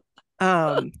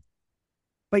 Um,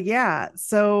 but yeah,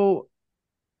 so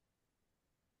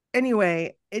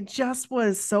anyway, it just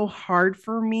was so hard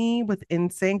for me with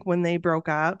NSYNC when they broke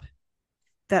up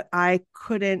that I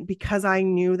couldn't because I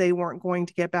knew they weren't going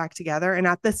to get back together. And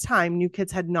at this time, New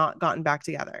Kids had not gotten back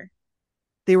together.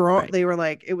 Right. They were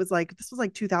like it was like this was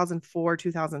like 2004,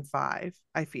 2005,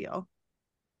 I feel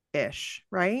ish,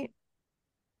 right?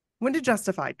 When did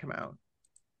Justified come out?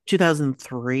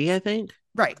 2003, I think.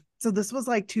 Right. So this was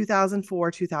like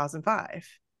 2004, 2005.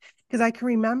 Because I can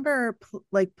remember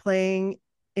like playing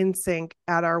in sync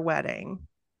at our wedding.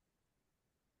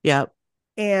 Yeah.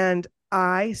 And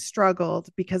I struggled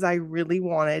because I really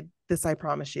wanted this I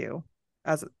Promise You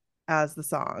as as the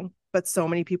song. But so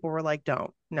many people were like,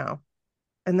 don't, no.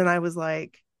 And then I was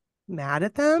like mad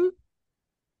at them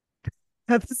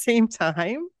at the same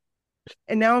time.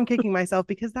 And now I'm kicking myself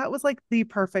because that was like the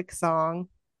perfect song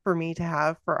for me to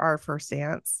have for our first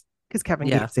dance. Because Kevin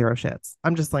Yeah. gave zero shits.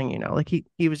 I'm just letting you know. Like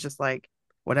he was just like,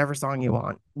 whatever song you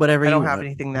want. Whatever I you don't have want.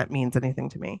 anything that means anything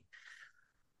to me.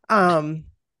 Um,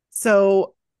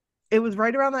 so it was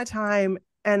right around that time.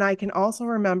 And I can also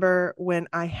remember when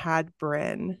I had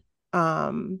Bryn,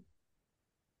 um,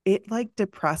 it like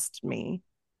depressed me.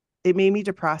 It made me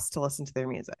depressed to listen to their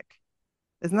music.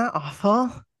 Isn't that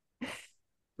awful?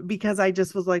 because I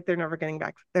just was like, they're never getting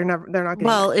back. They're not getting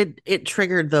Well, back. it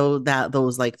triggered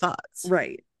those like thoughts.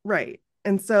 Right, right.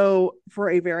 And so for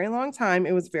a very long time,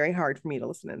 it was very hard for me to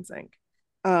listen in sync.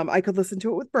 I could listen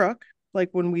to it with Brooke, like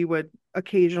when we would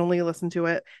occasionally listen to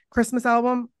it. Christmas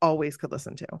album, always could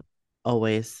listen to.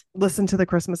 Always. Listen to the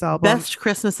Christmas album. Best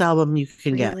Christmas album you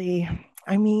can get. Really?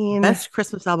 I mean, Best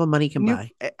Christmas album money can new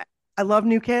buy. I love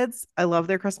New Kids. I love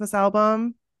their Christmas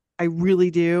album. I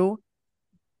really do.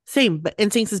 Same, but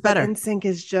NSYNC's is But better. NSYNC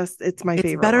is just it's my It's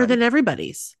favorite better one. than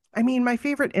everybody's. I mean, my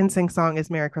favorite NSYNC song is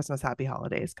Merry Christmas, Happy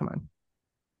Holidays. Come on.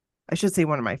 I should say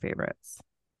one of my favorites.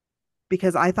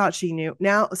 Because I thought she knew.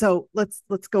 Now, so let's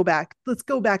go back. Let's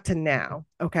go back to now,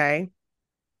 okay?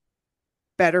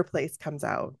 Better Place comes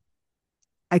out.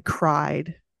 I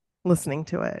cried listening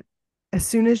to it. As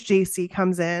soon as JC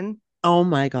comes in, Oh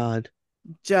my God.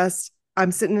 just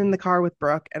I'm sitting in the car with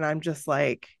Brooke and I'm just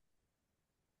like,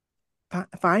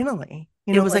 finally,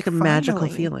 It was like a magical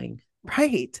feeling.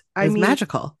 Right. It I was mean,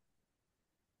 magical.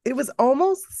 it was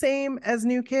almost the same as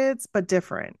New Kids, but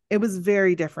different. It was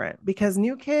very different because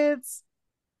New Kids,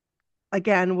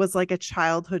 again, was like a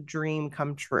childhood dream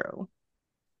come true.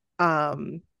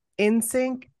 In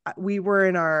sync, we were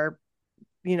in our,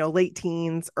 late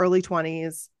teens, early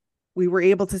 20s. We were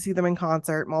able to see them in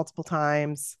concert multiple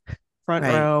times, front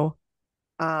Right. row,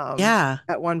 Yeah.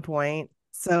 at one point.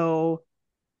 So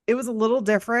it was a little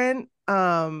different.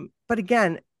 But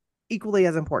again, equally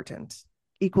as important.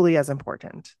 Equally as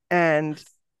important. And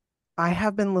I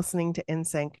have been listening to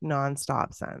NSYNC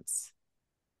nonstop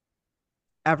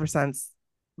ever since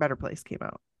Better Place came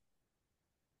out.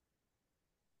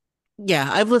 Yeah.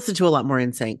 I've listened to a lot more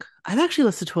NSYNC. I've actually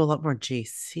listened to a lot more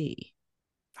JC.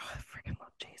 Oh, I freaking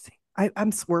love JC.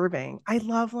 I'm swerving. I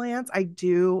love Lance. I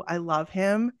do. I love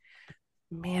him.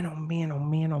 Man, oh man, oh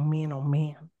man, oh man, oh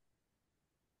man.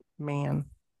 Man,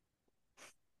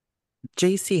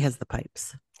 JC has the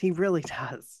pipes. he really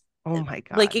does. Oh my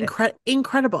God. Like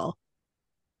incredible.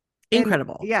 And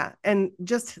Incredible. yeah. And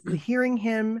just hearing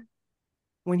him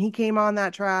when he came on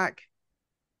that track,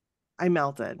 I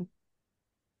melted.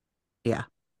 Yeah.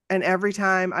 And every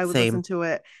time I would Same. listen to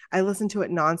it, I listened to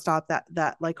it nonstop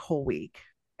that like whole week.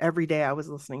 Every day I was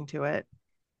listening to it,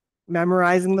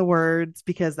 memorizing the words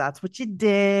because that's what you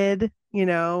did,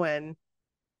 and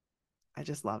I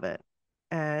just love it.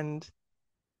 And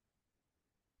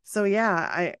so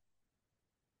yeah,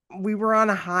 we were on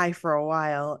a high for a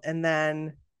while, and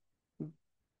then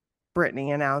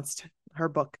Brittany announced her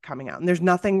book coming out. And there's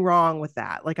nothing wrong with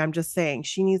that. Like, I'm just saying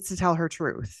she needs to tell her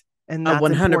truth. And that's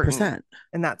 100%. Important.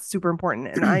 And that's super important.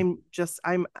 And I'm just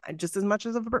as much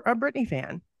as a Britney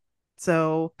fan.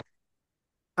 So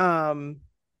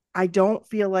I don't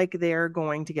feel like they're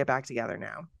going to get back together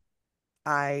now.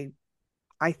 I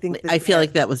think I feel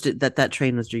like that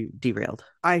train was derailed.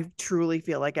 I truly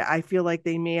feel like it. I feel like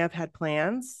they may have had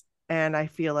plans, and I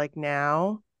feel like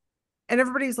now, and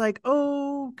everybody's like,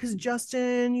 oh, because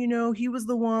Justin, he was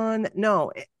the one.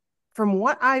 No, from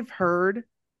what I've heard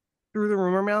through the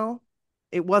rumor mill,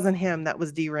 it wasn't him that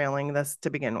was derailing this to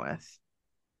begin with.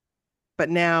 But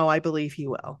now I believe he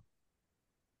will.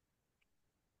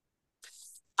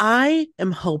 I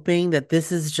am hoping that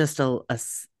this is just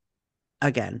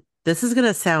again, this is going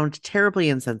to sound terribly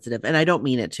insensitive, and I don't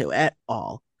mean it to at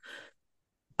all.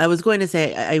 I was going to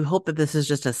say, I hope that this is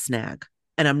just a snag.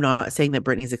 And I'm not saying that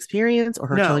Brittany's experience or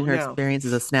her telling her experience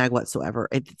is a snag whatsoever.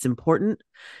 It's important.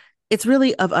 It's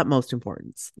really of utmost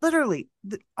importance. Literally.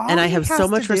 And I have so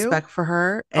much respect for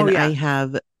her. And I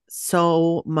have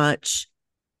so much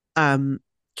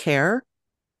care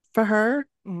for her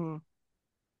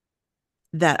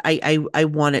that I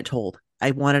want it told.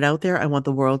 I want it out there. I want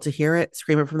the world to hear it,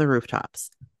 scream it from the rooftops.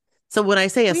 So when I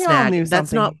say a snag,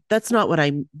 that's not what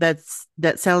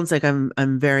that sounds like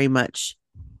I'm very much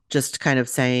just kind of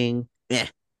saying,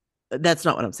 that's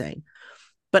not what I'm saying.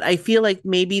 But I feel like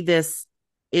maybe this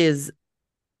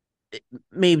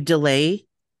may delay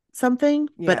something,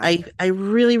 but I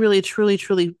really, really, truly,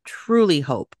 truly, truly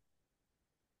hope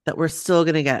that we're still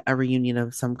going to get a reunion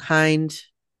of some kind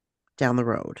down the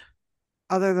road.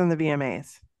 Other than the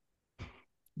VMAs.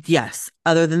 Yes,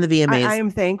 other than the VMAs. I am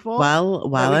thankful.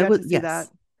 While I was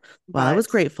while I was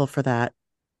grateful for that,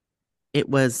 it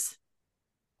was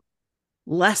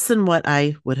less than what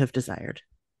I would have desired.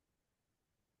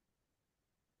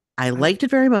 I liked it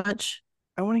very much.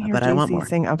 I want to hear JC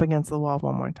sing Up Against the Wall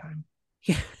one more time.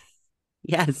 Yeah.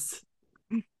 Yes.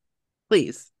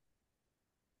 Please.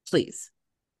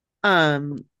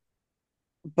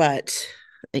 But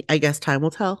I guess time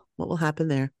will tell what will happen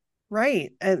there.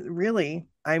 Right. Really.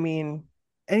 I mean,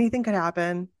 anything could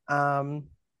happen. I'm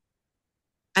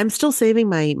still saving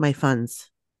my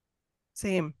funds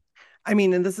Same. I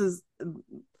mean, and this is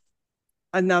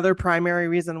another primary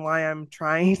reason why I'm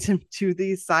trying to do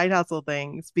these side hustle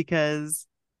things because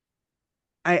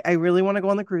I really want to go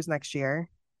on the cruise next year.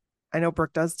 I know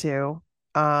Brooke does too.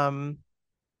 Um,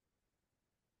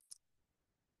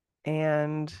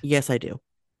 and Yes, I do.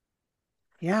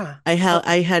 yeah. I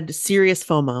had serious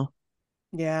FOMO.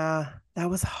 Yeah, that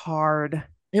was hard.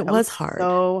 It That was was hard.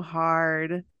 so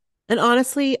hard. And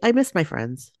honestly, I missed my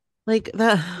friends. Like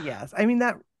that. Yes. I mean,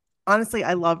 that honestly,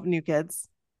 I love new kids.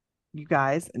 You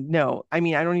guys know. I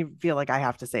mean, I don't even feel like I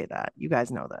have to say that. You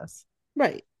guys know this.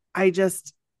 Right. I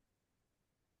just,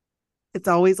 it's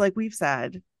always like we've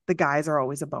said, the guys are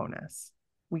always a bonus.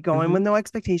 We go in Hmm. with no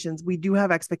expectations. We do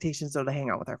have expectations though to hang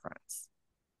out with our friends.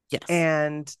 Yes.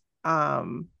 And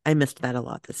I missed that a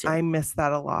lot this I year. missed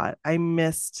that a lot. I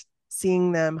missed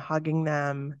seeing them, hugging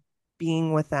them,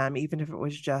 being with them, even if it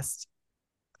was just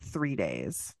 3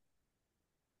 days,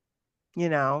 you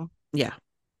know? Yeah.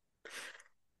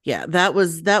 Yeah. That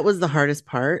was the hardest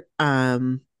part.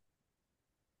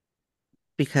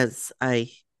 Because I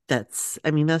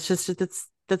mean, that's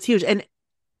huge. And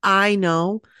I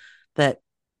know that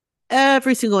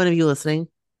every single one of you listening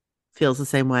feels the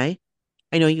same way.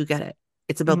 I know you get it.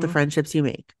 It's about the Mm-hmm. friendships you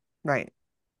make. Right.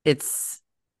 It's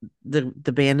the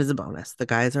band is a bonus. The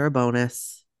guys are a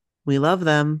bonus. We love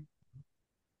them.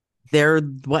 They're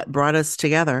what brought us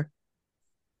together.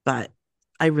 But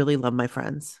I really love my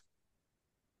friends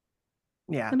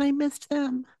Yeah. and I missed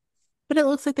them. But it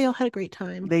looks like they all had a great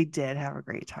time. They did have a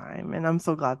great time. And I'm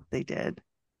so glad that they did.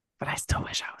 But I still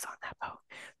wish I was on that boat.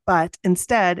 But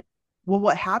instead, well,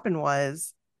 what happened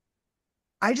was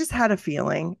I just had a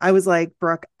feeling. I was like,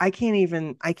 Brooke, I can't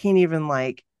even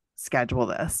like schedule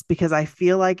this because I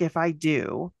feel like if I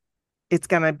do, it's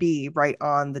gonna be right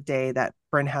on the day that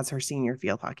Bryn has her senior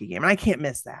field hockey game. And I can't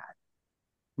miss that.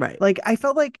 Right. Like I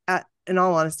felt like in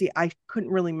all honesty, I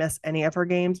couldn't really miss any of her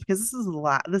games because this is a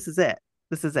lot. This is it.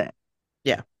 This is it.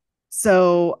 Yeah.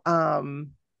 So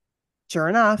sure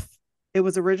enough, it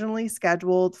was originally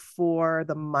scheduled for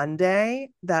the Monday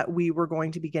that we were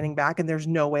going to be getting back, and there's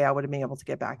no way I would have been able to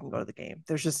get back and go to the game.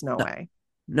 There's just no No. way.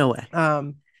 No way.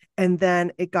 Um, and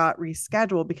then it got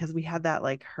rescheduled because we had that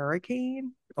like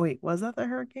hurricane. Oh, wait, was that the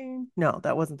hurricane? No,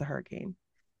 that wasn't the hurricane.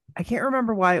 I can't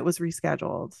remember why it was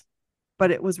rescheduled,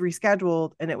 but it was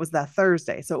rescheduled and it was that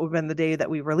Thursday. So it would have been the day that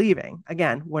we were leaving.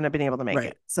 Again, wouldn't have been able to make Right.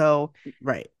 it. So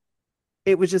Right.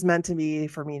 it was just meant to be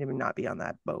for me to not be on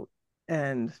that boat.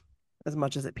 And as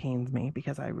much as it pains me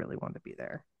because I really want to be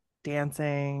there,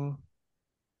 dancing,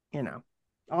 you know,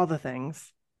 all the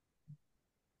things.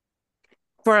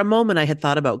 For a moment, I had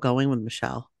thought about going with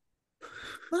Michelle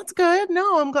That's good.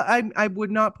 No, I'm glad. I would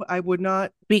not put, I would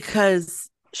not. because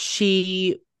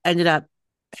she ended up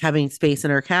having space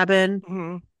in her cabin,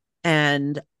 Mhm.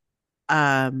 and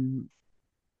um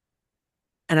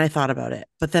and I thought about it.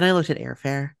 But then I looked at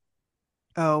airfare.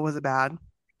 Oh, was it bad?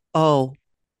 Oh,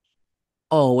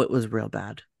 oh, it was real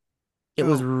bad. It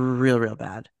was Oh, real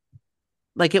bad.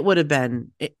 Like it would have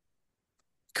been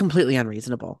completely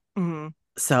unreasonable. mhm.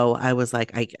 So I was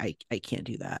like, I can't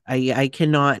do that. I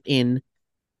cannot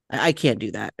I can't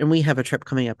do that. And we have a trip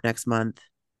coming up next month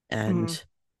Mhm.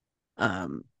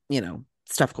 and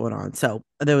stuff going on. So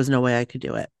there was no way I could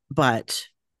do it. But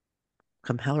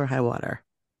come hell or high water,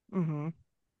 Mhm.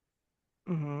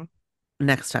 Mhm.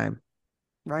 next time,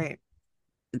 Right.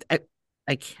 I,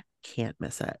 I can't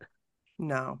miss it.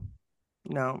 No.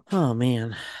 No. Oh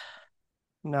man.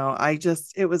 No. I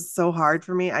just it was so hard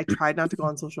for me. I tried not to go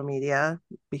on social media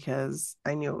because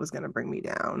I knew it was going to bring me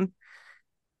down.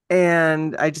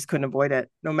 And I just couldn't avoid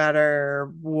it. No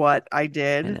matter what I I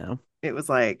did, know. it was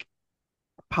like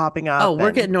popping Oh, up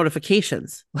we're getting and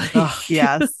notifications. Like oh,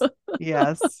 yes.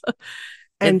 Yes.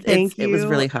 And thank it was you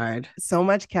really hard. so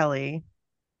much, Kelly.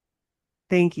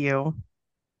 Thank you.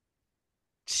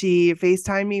 She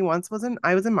FaceTimed me once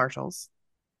I was in Marshall's.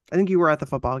 I think you were at the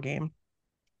football game.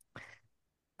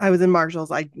 I was in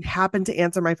Marshall's. I happened to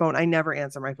answer my phone. I never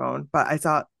answer my phone, but I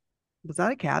saw was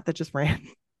that a cat that just ran?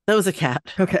 That was a cat.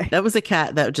 Okay. That was a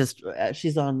cat that just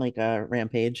she's on like a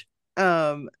rampage.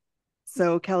 Um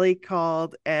so Kelly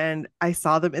called and I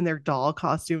saw them in their doll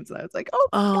costumes and I was like, "Oh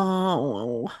my God."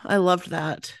 Oh, I loved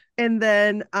that. And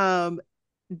then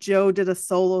Joe did a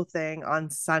solo thing on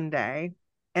Sunday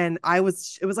and it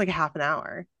was like half an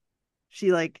hour.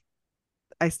 She like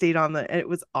I stayed on the it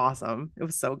was awesome. It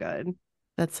was so good.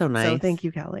 That's so So nice. thank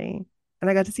you, Kelly. And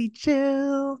I got to see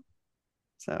Jill.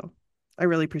 So I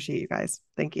really appreciate you guys.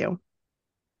 Thank you.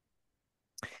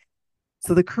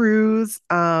 So the cruise,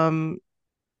 I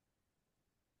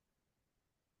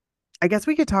guess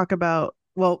we could talk about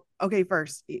Well, okay,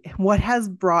 first, what has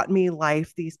brought me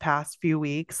life these past few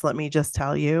weeks? Let me just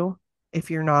tell you,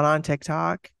 if you're not on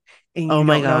TikTok and Oh you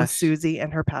my don't know gosh. Susie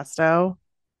and her pesto,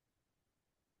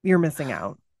 you're missing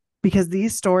out because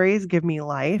these stories give me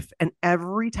life. And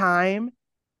every time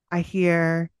I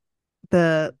hear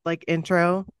the like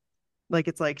intro, like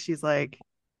it's like she's like,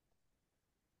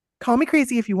 call me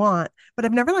crazy if you want, but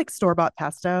I've never like store bought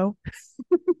pesto.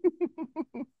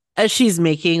 As she's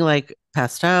making like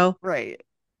pesto. Right.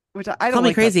 Which I Call don't me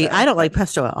like crazy. I pesto, don't but like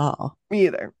pesto at all. me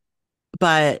either.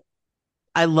 But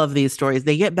I love these stories.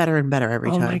 They get better and better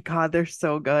every Oh my time. God, they're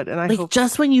so good. And I Like hope,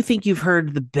 just when you think you've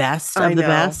heard the best I of the know.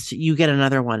 best, you get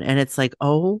another one. And it's like,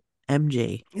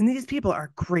 OMG. And these people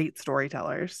are great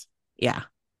storytellers. Yeah.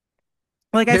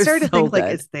 Like I They're started to so think like,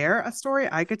 good. is there a story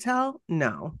I could tell?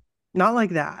 No, not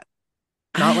like that.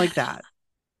 Not like that.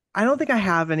 I don't think I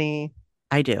have any.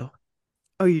 I do.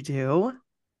 Oh, you do?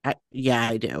 Yeah,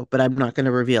 I do. But I'm not going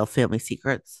to reveal family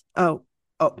secrets. Oh,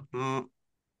 oh,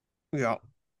 yeah.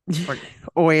 For-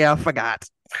 oh yeah, forgot.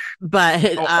 But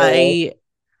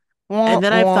Oh, and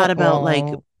then I've thought about like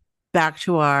back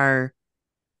to our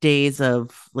days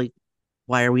of like,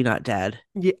 why are we not dead?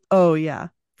 yeah. Oh yeah,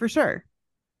 for sure.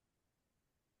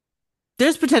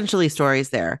 There's potentially stories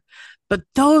there. But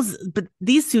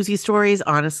these Susie stories,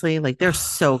 honestly, like they're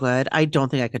so good. I don't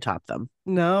think I could top them.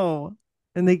 No.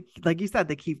 And they, like you said,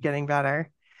 they keep getting better.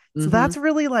 So Hmm. that's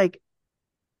really like,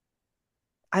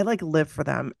 I like live for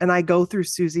them. And I go through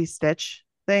Susie Stitch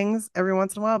things every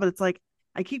once in a while, but it's like,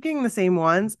 I keep getting the same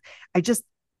ones. I just,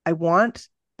 I want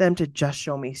them to just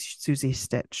show me Susie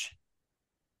Stitch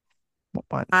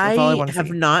once. That's all I I want to have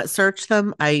see. not searched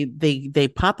them. They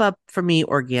pop up for me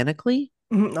organically,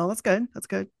 No, that's good. That's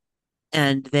good.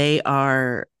 and they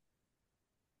are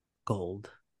gold.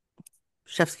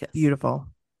 Chef's kiss. Beautiful.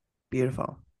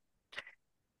 Beautiful.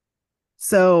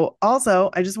 So also,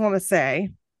 I just want to say,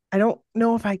 I don't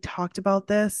know if I talked about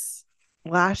this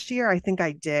last year. I think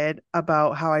I did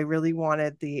about how I really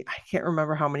wanted I can't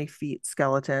remember how many feet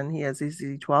skeleton he has. Is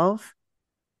he 12?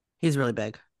 He's really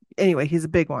big. Anyway, he's a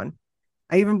big one.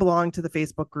 I even belonged to the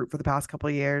Facebook group for the past couple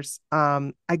of years.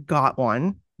 I got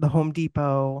one, the Home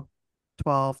Depot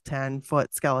 12,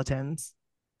 10-foot skeletons.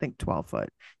 I think 12 foot.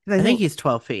 I I think think, he's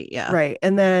 12 feet. Yeah. right.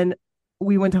 And then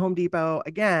we went to Home Depot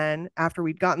again after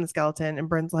we'd gotten the skeleton, and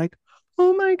Bryn's like,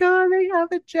 oh my God, they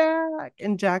have a Jack.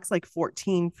 And Jack's like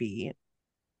 14 feet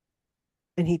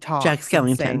and he Jack talks and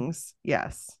Skellington. sings.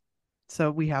 Yes. So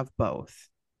we have both,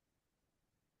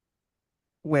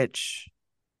 which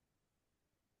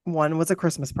one was a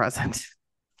Christmas present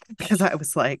because I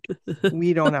was like,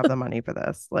 we don't have the money for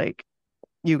this. Like,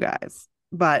 you guys.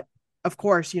 But of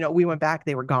course, we went back,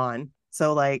 they were gone.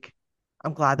 So like,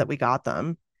 I'm glad that we got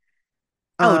them.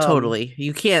 Oh, Um, totally.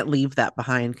 You can't leave that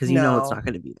behind because you know it's no, not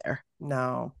going to be there.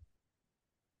 no.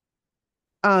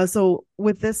 So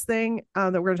with this thing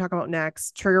that we're gonna talk about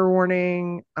next, trigger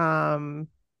warning.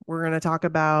 We're gonna talk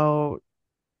about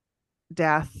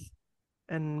death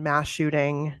and mass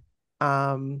shooting.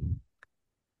 Um,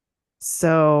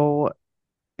 so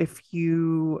if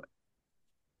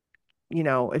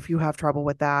if you have trouble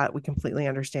with that, we completely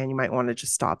understand. You might want to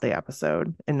just stop the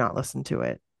episode and not listen to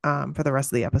it for the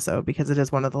rest of the episode because it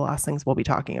is one of the last things we'll be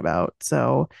talking about.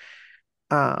 So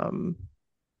um,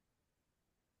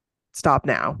 stop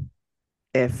now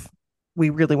if we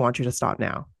really want you to stop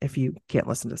now if you can't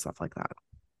listen to stuff like that.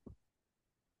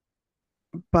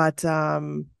 But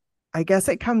I guess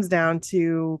it comes down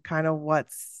to kind of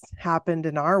what's happened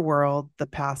in our world the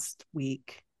past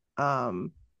week,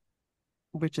 um,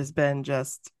 which has been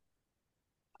just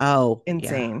Oh, yeah.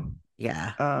 insane.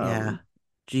 Yeah. Yeah. Um,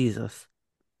 Jesus.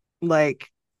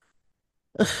 like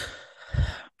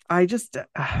I just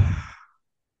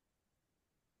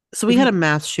So if we had a you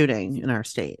mass shooting in our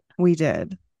state, we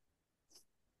did.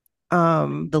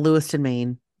 Um, the Lewiston,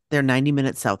 Maine. They're 90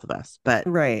 minutes south of us, but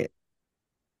right.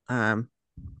 um,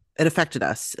 it affected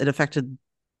us. It affected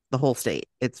the whole state.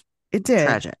 It's It did.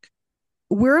 tragic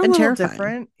We're a and little terrifying.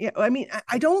 different. Yeah, I mean,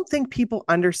 I don't think people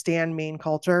understand Maine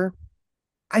culture.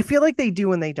 I feel like they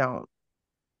do and they don't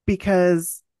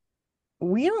because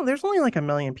we don't there's only like a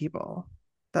million people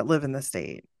that live in the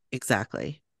state.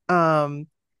 Exactly. Um,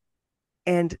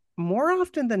 and more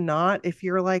often than not, if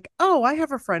you're like, oh, I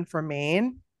have a friend from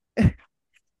Maine,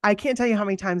 I can't tell you how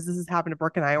many times this has happened to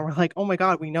Brooke and I, and we're like, oh my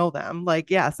God, we know them. Like,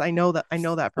 yes, I know that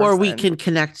Or we person. can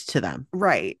connect to them.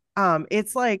 Right.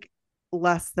 It's like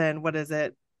less than what is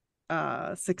it?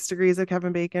 6 degrees of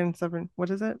Kevin Bacon, seven, what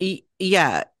is it?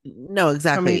 Yeah. No,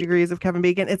 How many exactly. degrees of Kevin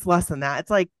Bacon? It's less than that.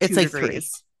 It's like It's two like three.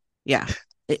 degrees. Yeah.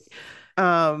 It,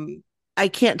 Um, I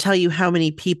can't tell you how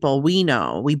many people we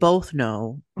both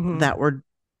know Mhm. that were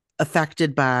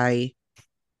affected by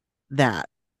that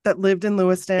That lived in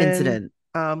Lewiston, incident,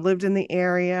 lived in the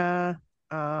area.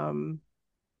 Um,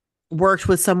 worked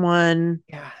with someone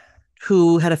yeah,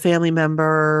 who had a family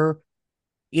member,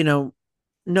 you know,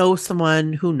 knows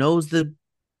someone who knows the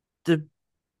the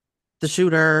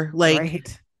shooter. Like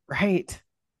right, right.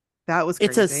 That was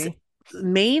it's a crazy.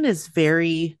 Maine is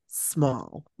very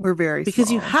small We're very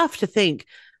because you small. have to think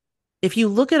if you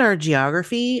look at our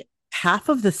geography, half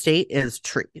of the state is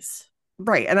trees.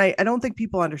 Right. And I don't think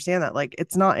people understand that. Like,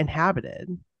 it's not inhabited.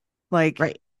 Like,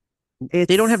 Right. They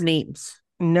don't have it's names.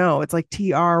 no, it's like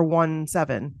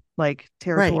TR-17, like Right.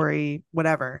 territory,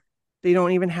 whatever. They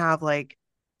don't even have like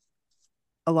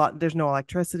a lot. There's no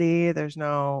electricity. There's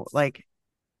no like,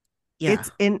 Yeah.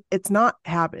 it's not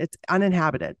it's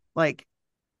uninhabited. Like,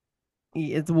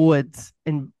 it's woods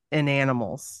and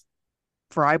animals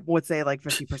for, I would say, like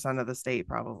 50% of the state,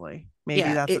 probably. Maybe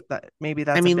Yeah. that's maybe I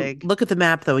that's a mean, big, look at the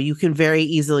map though. You can very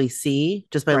easily see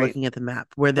just by right, looking at the map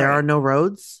where there are right, no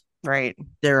roads, right,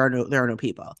 there are no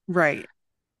people. right,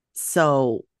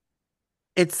 So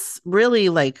it's really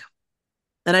like,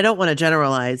 and I don't want to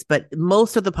generalize, but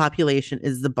most of the population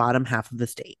is the bottom half of the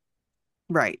state.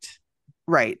 right,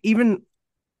 right. Even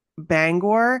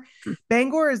Bangor,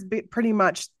 Bangor is pretty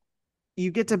much,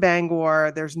 you get to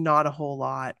Bangor, there's not a whole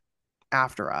lot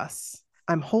after us.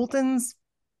 Holton's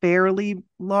fairly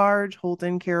large,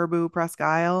 Holton, Caribou, Presque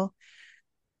Isle,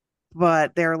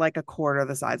 but they're like a quarter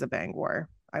the size of Bangor,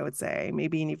 I would say.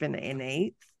 Maybe even an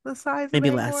eighth the size of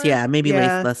Maybe less. Bangor. Yeah, maybe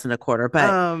Yeah. less than a quarter. But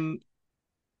Um,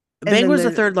 and then Bangor's the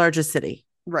the third largest city.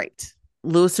 right.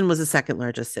 Lewiston was the second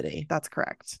largest city. That's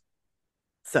correct.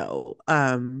 So,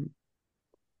 I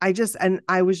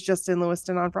was just in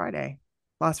Lewiston on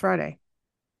last Friday,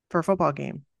 for a football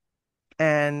game.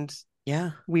 And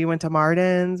yeah. we went to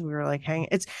Martin's. We were like hanging.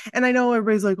 And I know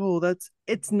everybody's like, oh,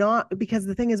 it's not, because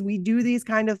the thing is, we do these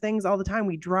kind of things all the time.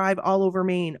 We drive all over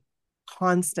Maine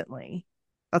constantly.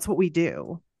 That's what we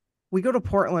do. We go to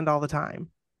Portland all the time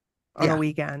on a Yeah.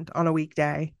 weekend, on a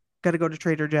weekday. Got to go to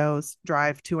Trader Joe's,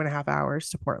 drive 2.5 hours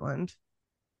to Portland.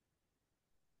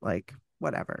 Like,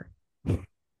 whatever.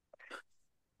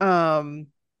 Um,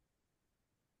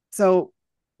 so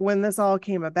when this all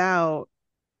came about,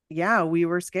 yeah, we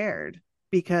were scared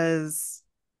because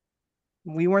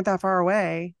we weren't that far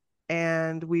away,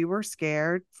 and we were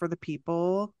scared for the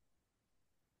people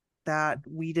that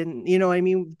we didn't, I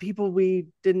mean, people we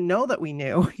didn't know that we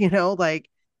knew, like,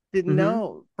 didn't Mm-hmm.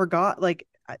 know, forgot, like,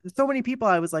 so many people.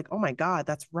 I was like, oh my God,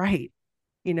 that's right.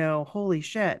 Holy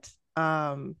shit.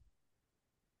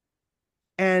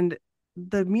 And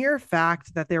the mere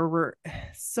fact that there's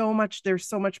so much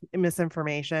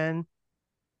misinformation,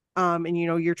 and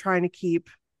you're trying to keep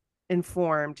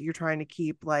informed, you're trying to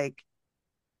keep, like,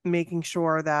 making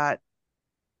sure that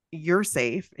you're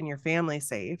safe and your family's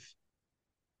safe.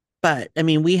 But I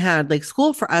mean, we had like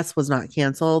school for us was not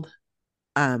canceled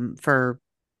for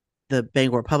the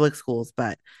Bangor public schools,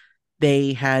 but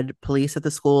they had police at the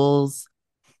schools.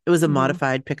 It was a Mm-hmm.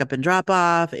 modified pickup and drop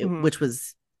off, Mm-hmm. which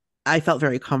was I felt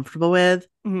very comfortable with.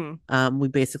 Mm-hmm. We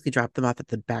basically dropped them off at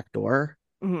the back door.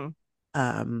 Mm-hmm.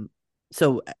 Um,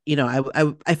 so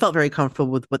I felt very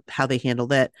comfortable with how they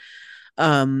handled it.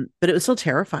 But it was still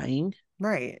terrifying.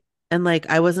 Right. And like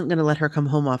I wasn't gonna let her come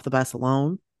home off the bus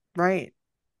alone. Right.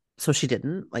 So she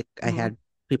didn't. Like I Mm-hmm. had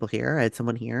people here, I had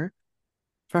someone here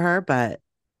for her,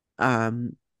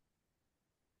 um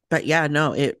but yeah,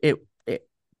 no,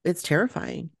 it's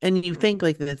terrifying. And you think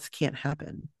like this can't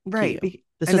happen to Right. you.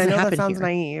 This And I doesn't know that happen sounds here.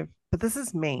 naive, but this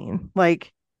is Maine.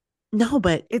 Like, No,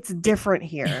 but it's it, different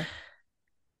here,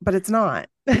 but it's not.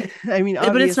 I mean,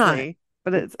 but it's not. obviously,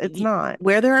 but it's not.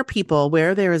 Where there are people,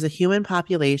 where there is a human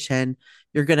population,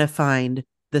 you're going to find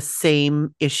the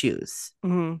same issues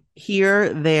Mm-hmm.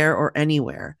 here, there, or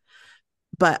anywhere.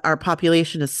 But our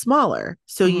population is smaller.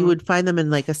 So you Mm-hmm. would find them in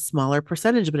like a smaller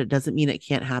percentage, but it doesn't mean it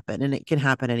can't happen. And it can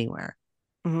happen anywhere.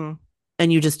 Mm-hmm.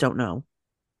 And you just don't know.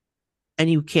 And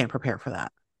you can't prepare for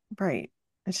that. Right.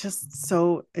 It's just,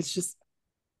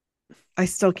 I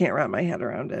still can't wrap my head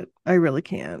around it. I really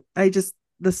can't.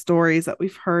 The stories that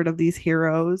we've heard of these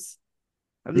heroes,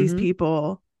 of these Mm-hmm.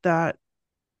 people that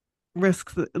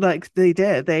risk, like,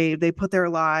 they put their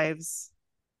lives,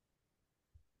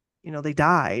 they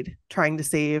died trying to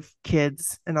save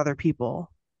kids and other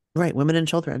people. Right. Women and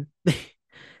children.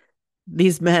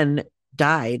 These men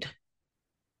died.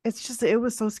 It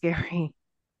was so scary.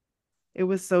 It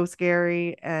was so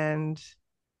scary. And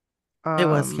It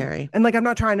was scary. And like I'm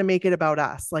not trying to make it about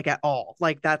us, like at all.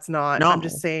 Like that's not, I'm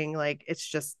just No, saying like it's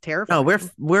just no, terrifying.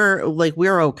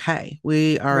 we're okay.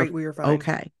 We are Right, we were fine.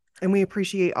 okay. And we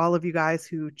appreciate all of you guys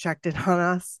who checked in on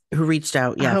us. Who reached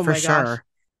out? Yeah, Oh for my gosh. sure.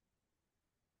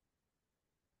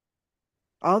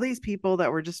 All these people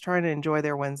that were just trying to enjoy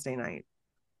their Wednesday night.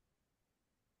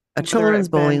 A Whether children's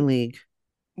it been, bowling league.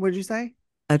 what did you say?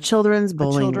 A children's A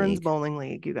bowling children's league. bowling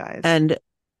league, you guys. And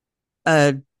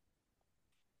a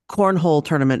cornhole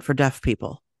tournament for deaf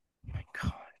people. Oh my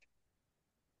God.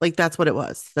 Like that's what it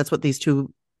was. That's what was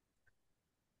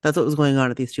going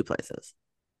on at these two places.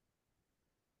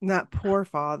 And that poor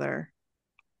father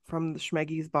from the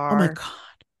Schmeggy's Oh my bar. God.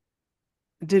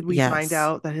 Did we find Yes.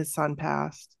 out that his son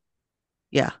passed?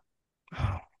 Yeah.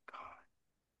 Oh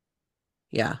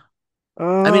Yeah.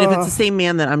 God. I mean, if it's the Oh, same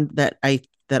man that I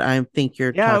think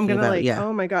you're yeah, I'm talking gonna about, like, yeah.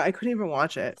 oh my God, I couldn't even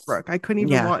watch it, Brooke. I couldn't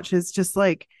even Yeah. watch his just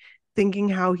like thinking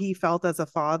how he felt as a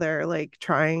father, like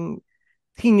trying,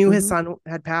 he knew his Mm-hmm. son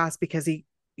had passed because he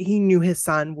knew his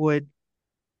son would,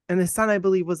 and his son, I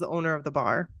believe, was the owner of the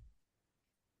bar.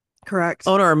 Correct.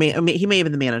 Owner or he may have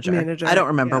been the manager. I Manager. don't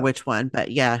remember Yeah. which one,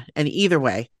 but yeah. And either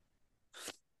way,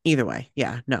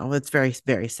 yeah. No, it's very,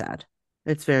 very sad.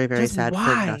 It's very, very Just sad for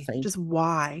why? nothing. Just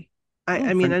why?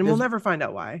 I Oh, mean, and we'll never find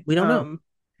out why. we don't know.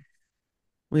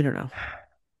 We don't know.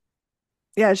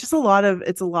 Yeah, it's just a lot of,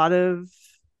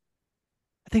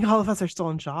 I think all of us are still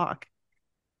in shock.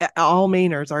 All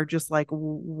Mainers are just like,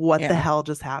 what the Yeah. hell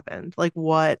just happened? Like,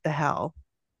 what the hell?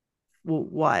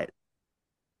 What?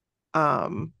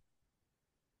 Um,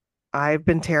 I've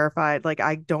been terrified. Like,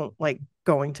 I don't like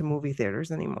going to movie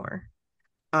theaters anymore.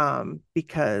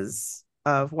 Because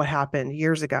of what happened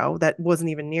years ago that wasn't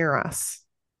even near us,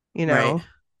 you Right. know?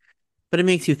 But it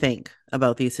makes you think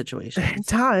about these It situations.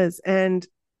 does. And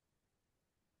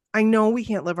I know we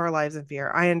can't live our lives in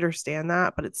fear. I understand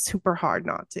that, but it's super hard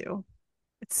not to.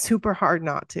 It's super hard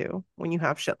not to when you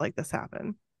have shit like this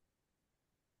happen.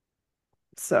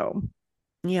 So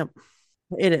Yep.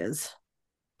 It is.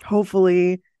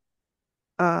 hopefully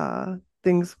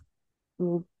things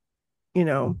will,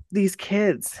 these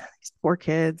kids, these poor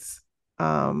kids,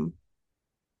 um,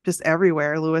 just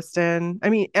everywhere, Lewiston. I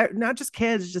mean, not just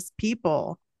kids, just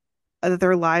people that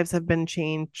their lives have been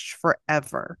changed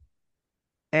forever.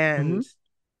 Mm-hmm. And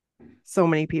so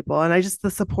many people. And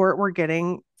the support we're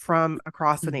getting from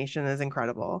across the nation is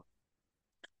incredible.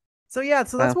 So yeah,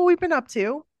 so that's Wow. what we've been up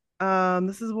to.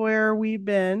 This is where we've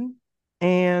been.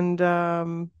 And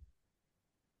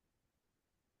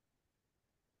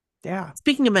yeah,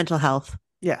 Speaking of mental health,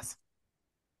 yes.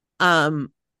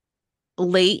 um,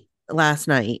 late last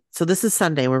night, so this is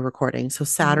Sunday we're recording. So Mhm.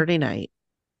 Saturday night,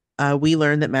 we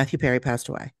learned that Matthew Perry passed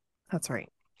away. That's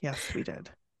right. Yes, we did.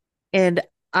 And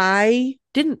I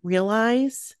didn't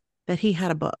realize that he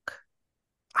had a book.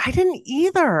 I didn't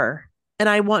either. And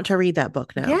I want to read that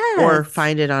book now or Yes.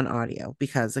 find it on audio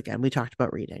because again, we talked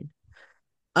about reading.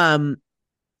 Um,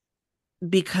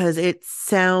 because it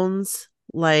sounds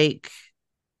like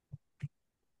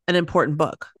an important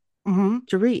book Mm-hmm.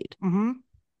 to read. Mm-hmm.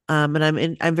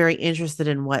 And I'm very interested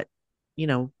in what he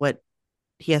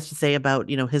has to say about,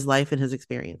 his life and his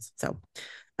experience. So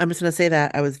I'm just going to say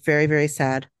that I was very, very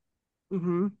sad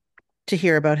Mm-hmm. to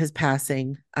hear about his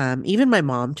passing. Even my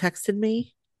mom texted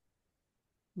me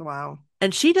Wow.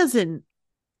 and she,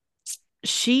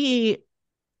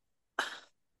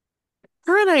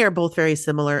 her and I are both very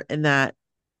similar in that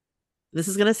this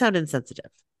is going to sound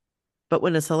insensitive, but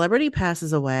when a celebrity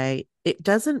passes away, it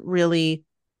doesn't really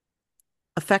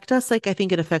affect us like I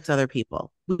think it affects other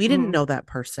people. We didn't Mm-hmm. know that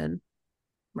person.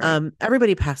 Right.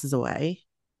 Everybody passes away.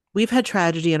 We've had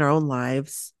tragedy in our own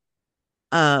lives.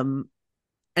 Um,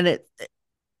 and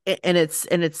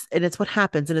it's what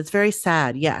happens and it's very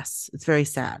sad. Yes, it's very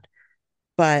sad.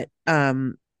 But I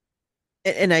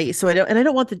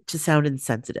don't want it to sound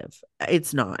insensitive.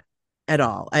 It's not at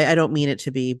all. I don't mean it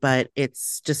to be, but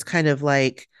it's just kind of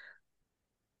like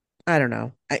I don't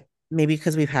know. I maybe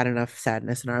because we've had enough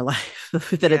sadness in our life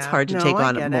that it's Yeah. hard to No, take I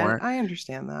on get it. more. I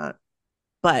understand that.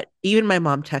 But even my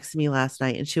mom texted me last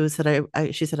night and she said,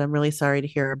 I'm really sorry to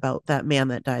hear about that man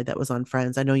that died that was on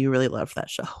Friends. I know you really loved that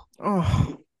show.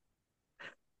 Oh,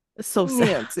 It's so sad.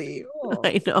 Nancy. Oh.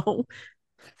 I know.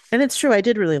 And it's true. I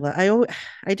did really love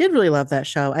that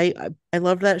show. I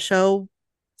loved that show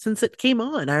since it came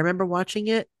on. I remember watching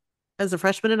it as a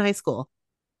freshman in high school.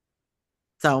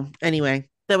 So anyway,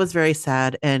 that was very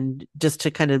sad. And just to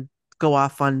kind of go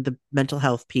off on the mental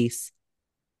health piece,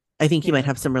 I think he might Yeah.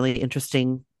 have some really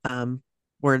interesting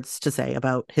words to say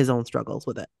about his own struggles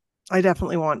with it I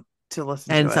definitely want to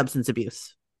listen and to it. substance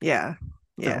abuse. Yeah.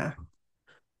 So Yeah.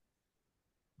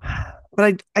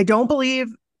 But I don't believe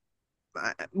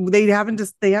they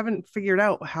haven't figured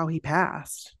out how he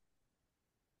passed,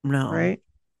 No, right?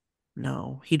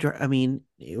 no. I mean,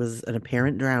 it was an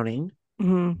apparent drowning.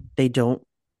 Mm-hmm. They don't,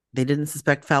 they didn't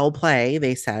suspect foul play,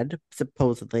 they said,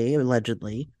 supposedly,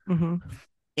 allegedly. Mm-hmm.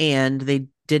 And they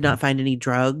did not find any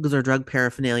drugs or drug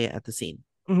paraphernalia at the scene.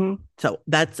 Mm-hmm. So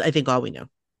that's, I think, all we know.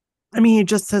 I mean,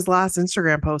 just his last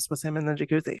Instagram post was him in the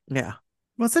jacuzzi. Yeah.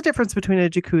 What's the difference between a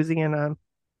jacuzzi and a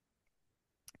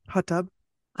hot tub?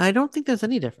 I don't think there's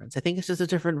any difference. I think it's just a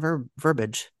different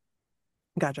verbiage.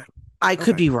 Gotcha. I could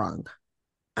Okay. be wrong.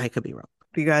 I could be wrong.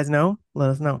 Do you guys know? Let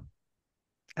us know.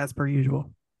 As per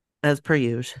usual. As per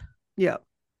usual. Yeah.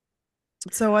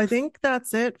 So I think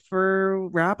that's it for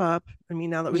wrap up. I mean,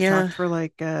 now that we've Yeah. talked for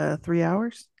like 3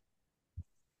 hours.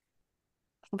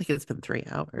 I don't think it's been 3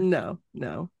 hours, No,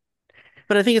 no.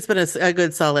 but I think it's been a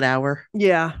good solid hour,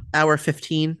 Yeah. hour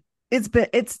 15. It's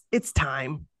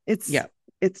time. Yeah.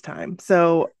 It's time.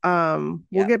 So we'll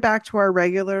Yeah. get back to our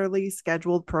regularly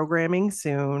scheduled programming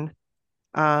soon.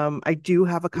 I do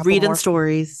have a couple Reading more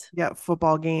stories.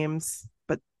 football games,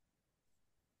 but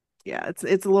yeah, it's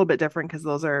a little bit different because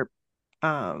those are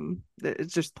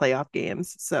it's just playoff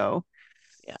games. So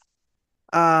Yeah.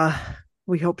 uh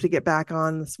we hope to get back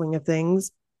on the swing of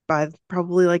things by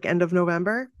probably like end of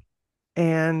November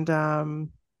and or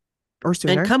And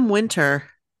sooner. come winter,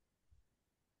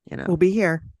 We'll be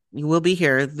here. you will be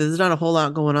here. There's not a whole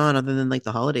lot going on other than like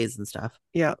the holidays and stuff.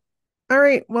 Yeah. All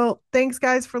right. Well, thanks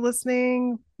guys for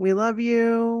listening. We love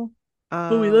you.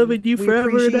 Well, we love you We forever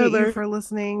and appreciate you ever. for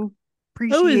listening. I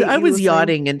was Appreciate I you was listening.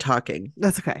 yachting and talking.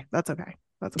 That's okay. That's okay.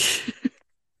 That's okay.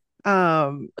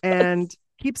 And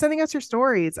keep sending us your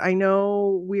stories. I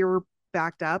know we were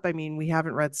backed up. I mean, we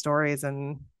haven't read stories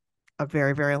in a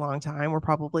very, very long time. We're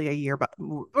probably a year, but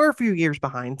or a few years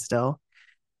behind still.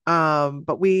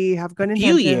 But we have good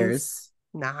Few intentions. years.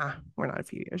 Nah, we're not a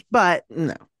few years, but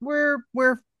No. we're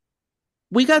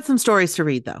We got some stories to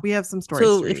read though. we have some stories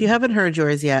So to if you read. haven't heard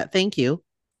yours yet, thank you.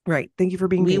 Right. Thank you for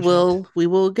being We patient.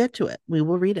 will get to it. We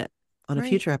will read it on a Right.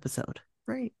 future episode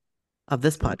Right. of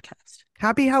this So podcast.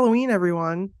 happy Halloween,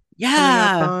 everyone. Coming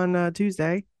up Yeah. on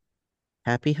Tuesday.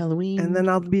 Happy And Halloween. then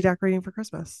I'll be decorating for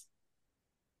Christmas.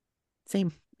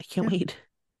 Same. I can't Yeah. wait.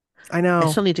 I I know.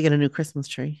 still need to get a new Christmas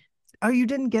tree. Oh, you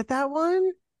didn't get that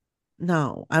one?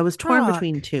 No, I was torn Fuck.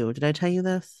 between two. Did I tell you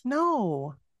this?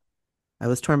 No. I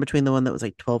was torn between the one that was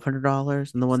like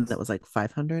 $1,200 and the one that was like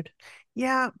 500.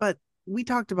 Yeah, but we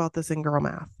talked about this in girl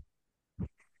math.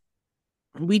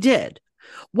 We did.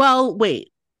 Well,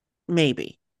 wait,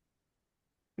 maybe.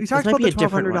 We This talked might about be the a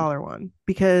different one. $1,200 one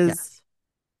because Yes.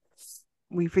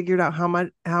 we figured out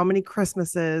how many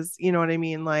Christmases, you know what I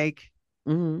mean, like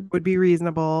Hmm. would be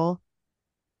reasonable.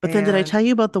 But then did I And tell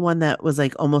you about the one that was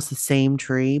like almost the same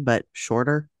tree but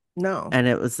shorter? no, And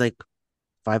it was like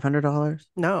 $500?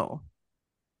 no.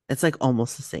 It's like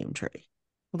almost the same tree.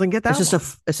 Well, then get It's that just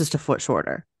one. it's just a foot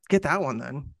shorter. Get that one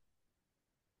then.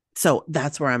 So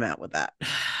that's where I'm at with that.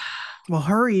 Well,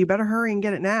 hurry. You better hurry and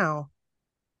get it now.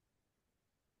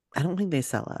 I don't think they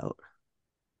sell out.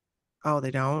 Oh,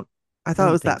 they don't? I I thought it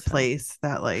don't was think that so. place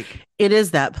that like, It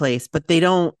is that place, but they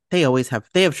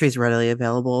have trees readily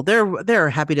available. They're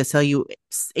happy to sell you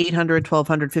 800,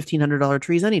 1200, $1,500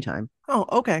 trees anytime. oh,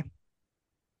 okay.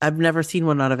 I've never seen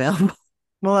one not available.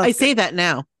 Well, I that's say good. that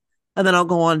now, and then I'll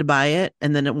go on to buy it,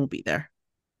 and then it won't be there.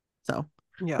 So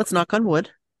Yeah. let's knock on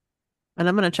wood. And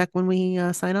I'm going to check when we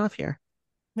sign off here.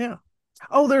 Yeah.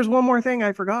 Oh, there's one more thing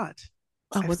I forgot.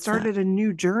 Oh, I've what's started that? a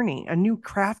new journey, a new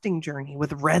crafting journey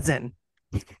with resin.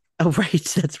 Oh, right.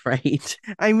 That's right.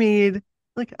 I made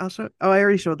like I'll show. Oh, I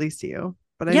already showed these to you,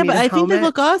 but I Yeah, made but a I think they helmet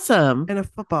look awesome. and a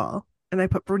football, and I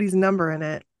put Brody's number in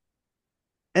it.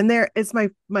 And it's my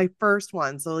first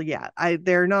one, so yeah,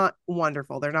 they're not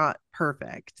wonderful, they're not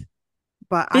perfect,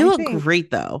 but They look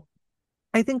great, though.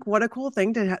 I think what a cool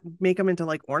thing to make them into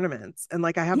like ornaments, and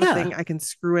like I have a Yeah. thing I can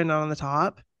screw in on the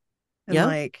top, and Yeah.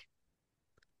 like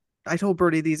I told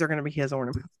Brody these are going to be his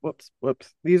ornaments. Whoops,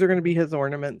 these are going to be his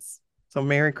ornaments. So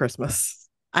Merry Christmas.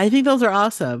 I think those are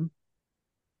awesome.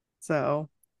 So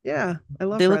yeah, I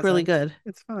love They look really resin. good.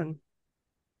 It's fun.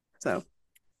 So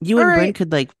You all and Bryn right,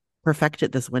 could like perfect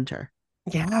it this winter.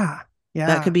 yeah, That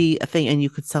yeah. could be a thing, and you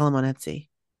could sell them on Etsy.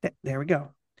 There we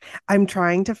go. I'm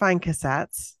trying to find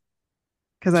cassettes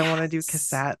because I want to do Yes.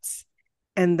 cassettes,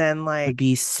 and then Would like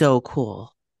be so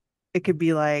cool. it could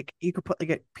be like you could put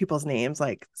like people's names,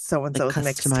 like so and Like so's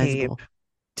mixtape customizable.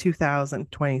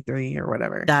 2023 or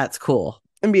whatever, That's cool.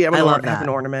 and be able I to love have an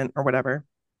that. ornament or whatever.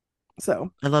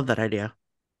 So I love that idea.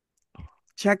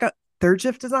 check out Third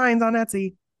Shift Designs on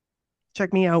Etsy.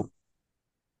 Check me out,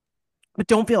 but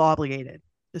don't feel obligated.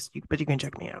 But you can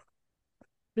check me out.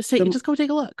 Just go take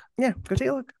a look. Yeah, go take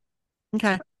a look.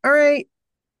 Okay. All right.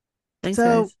 Thanks,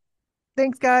 So guys.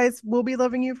 thanks, guys. We'll be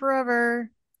loving you forever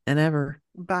And ever.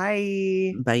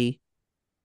 Bye. Bye.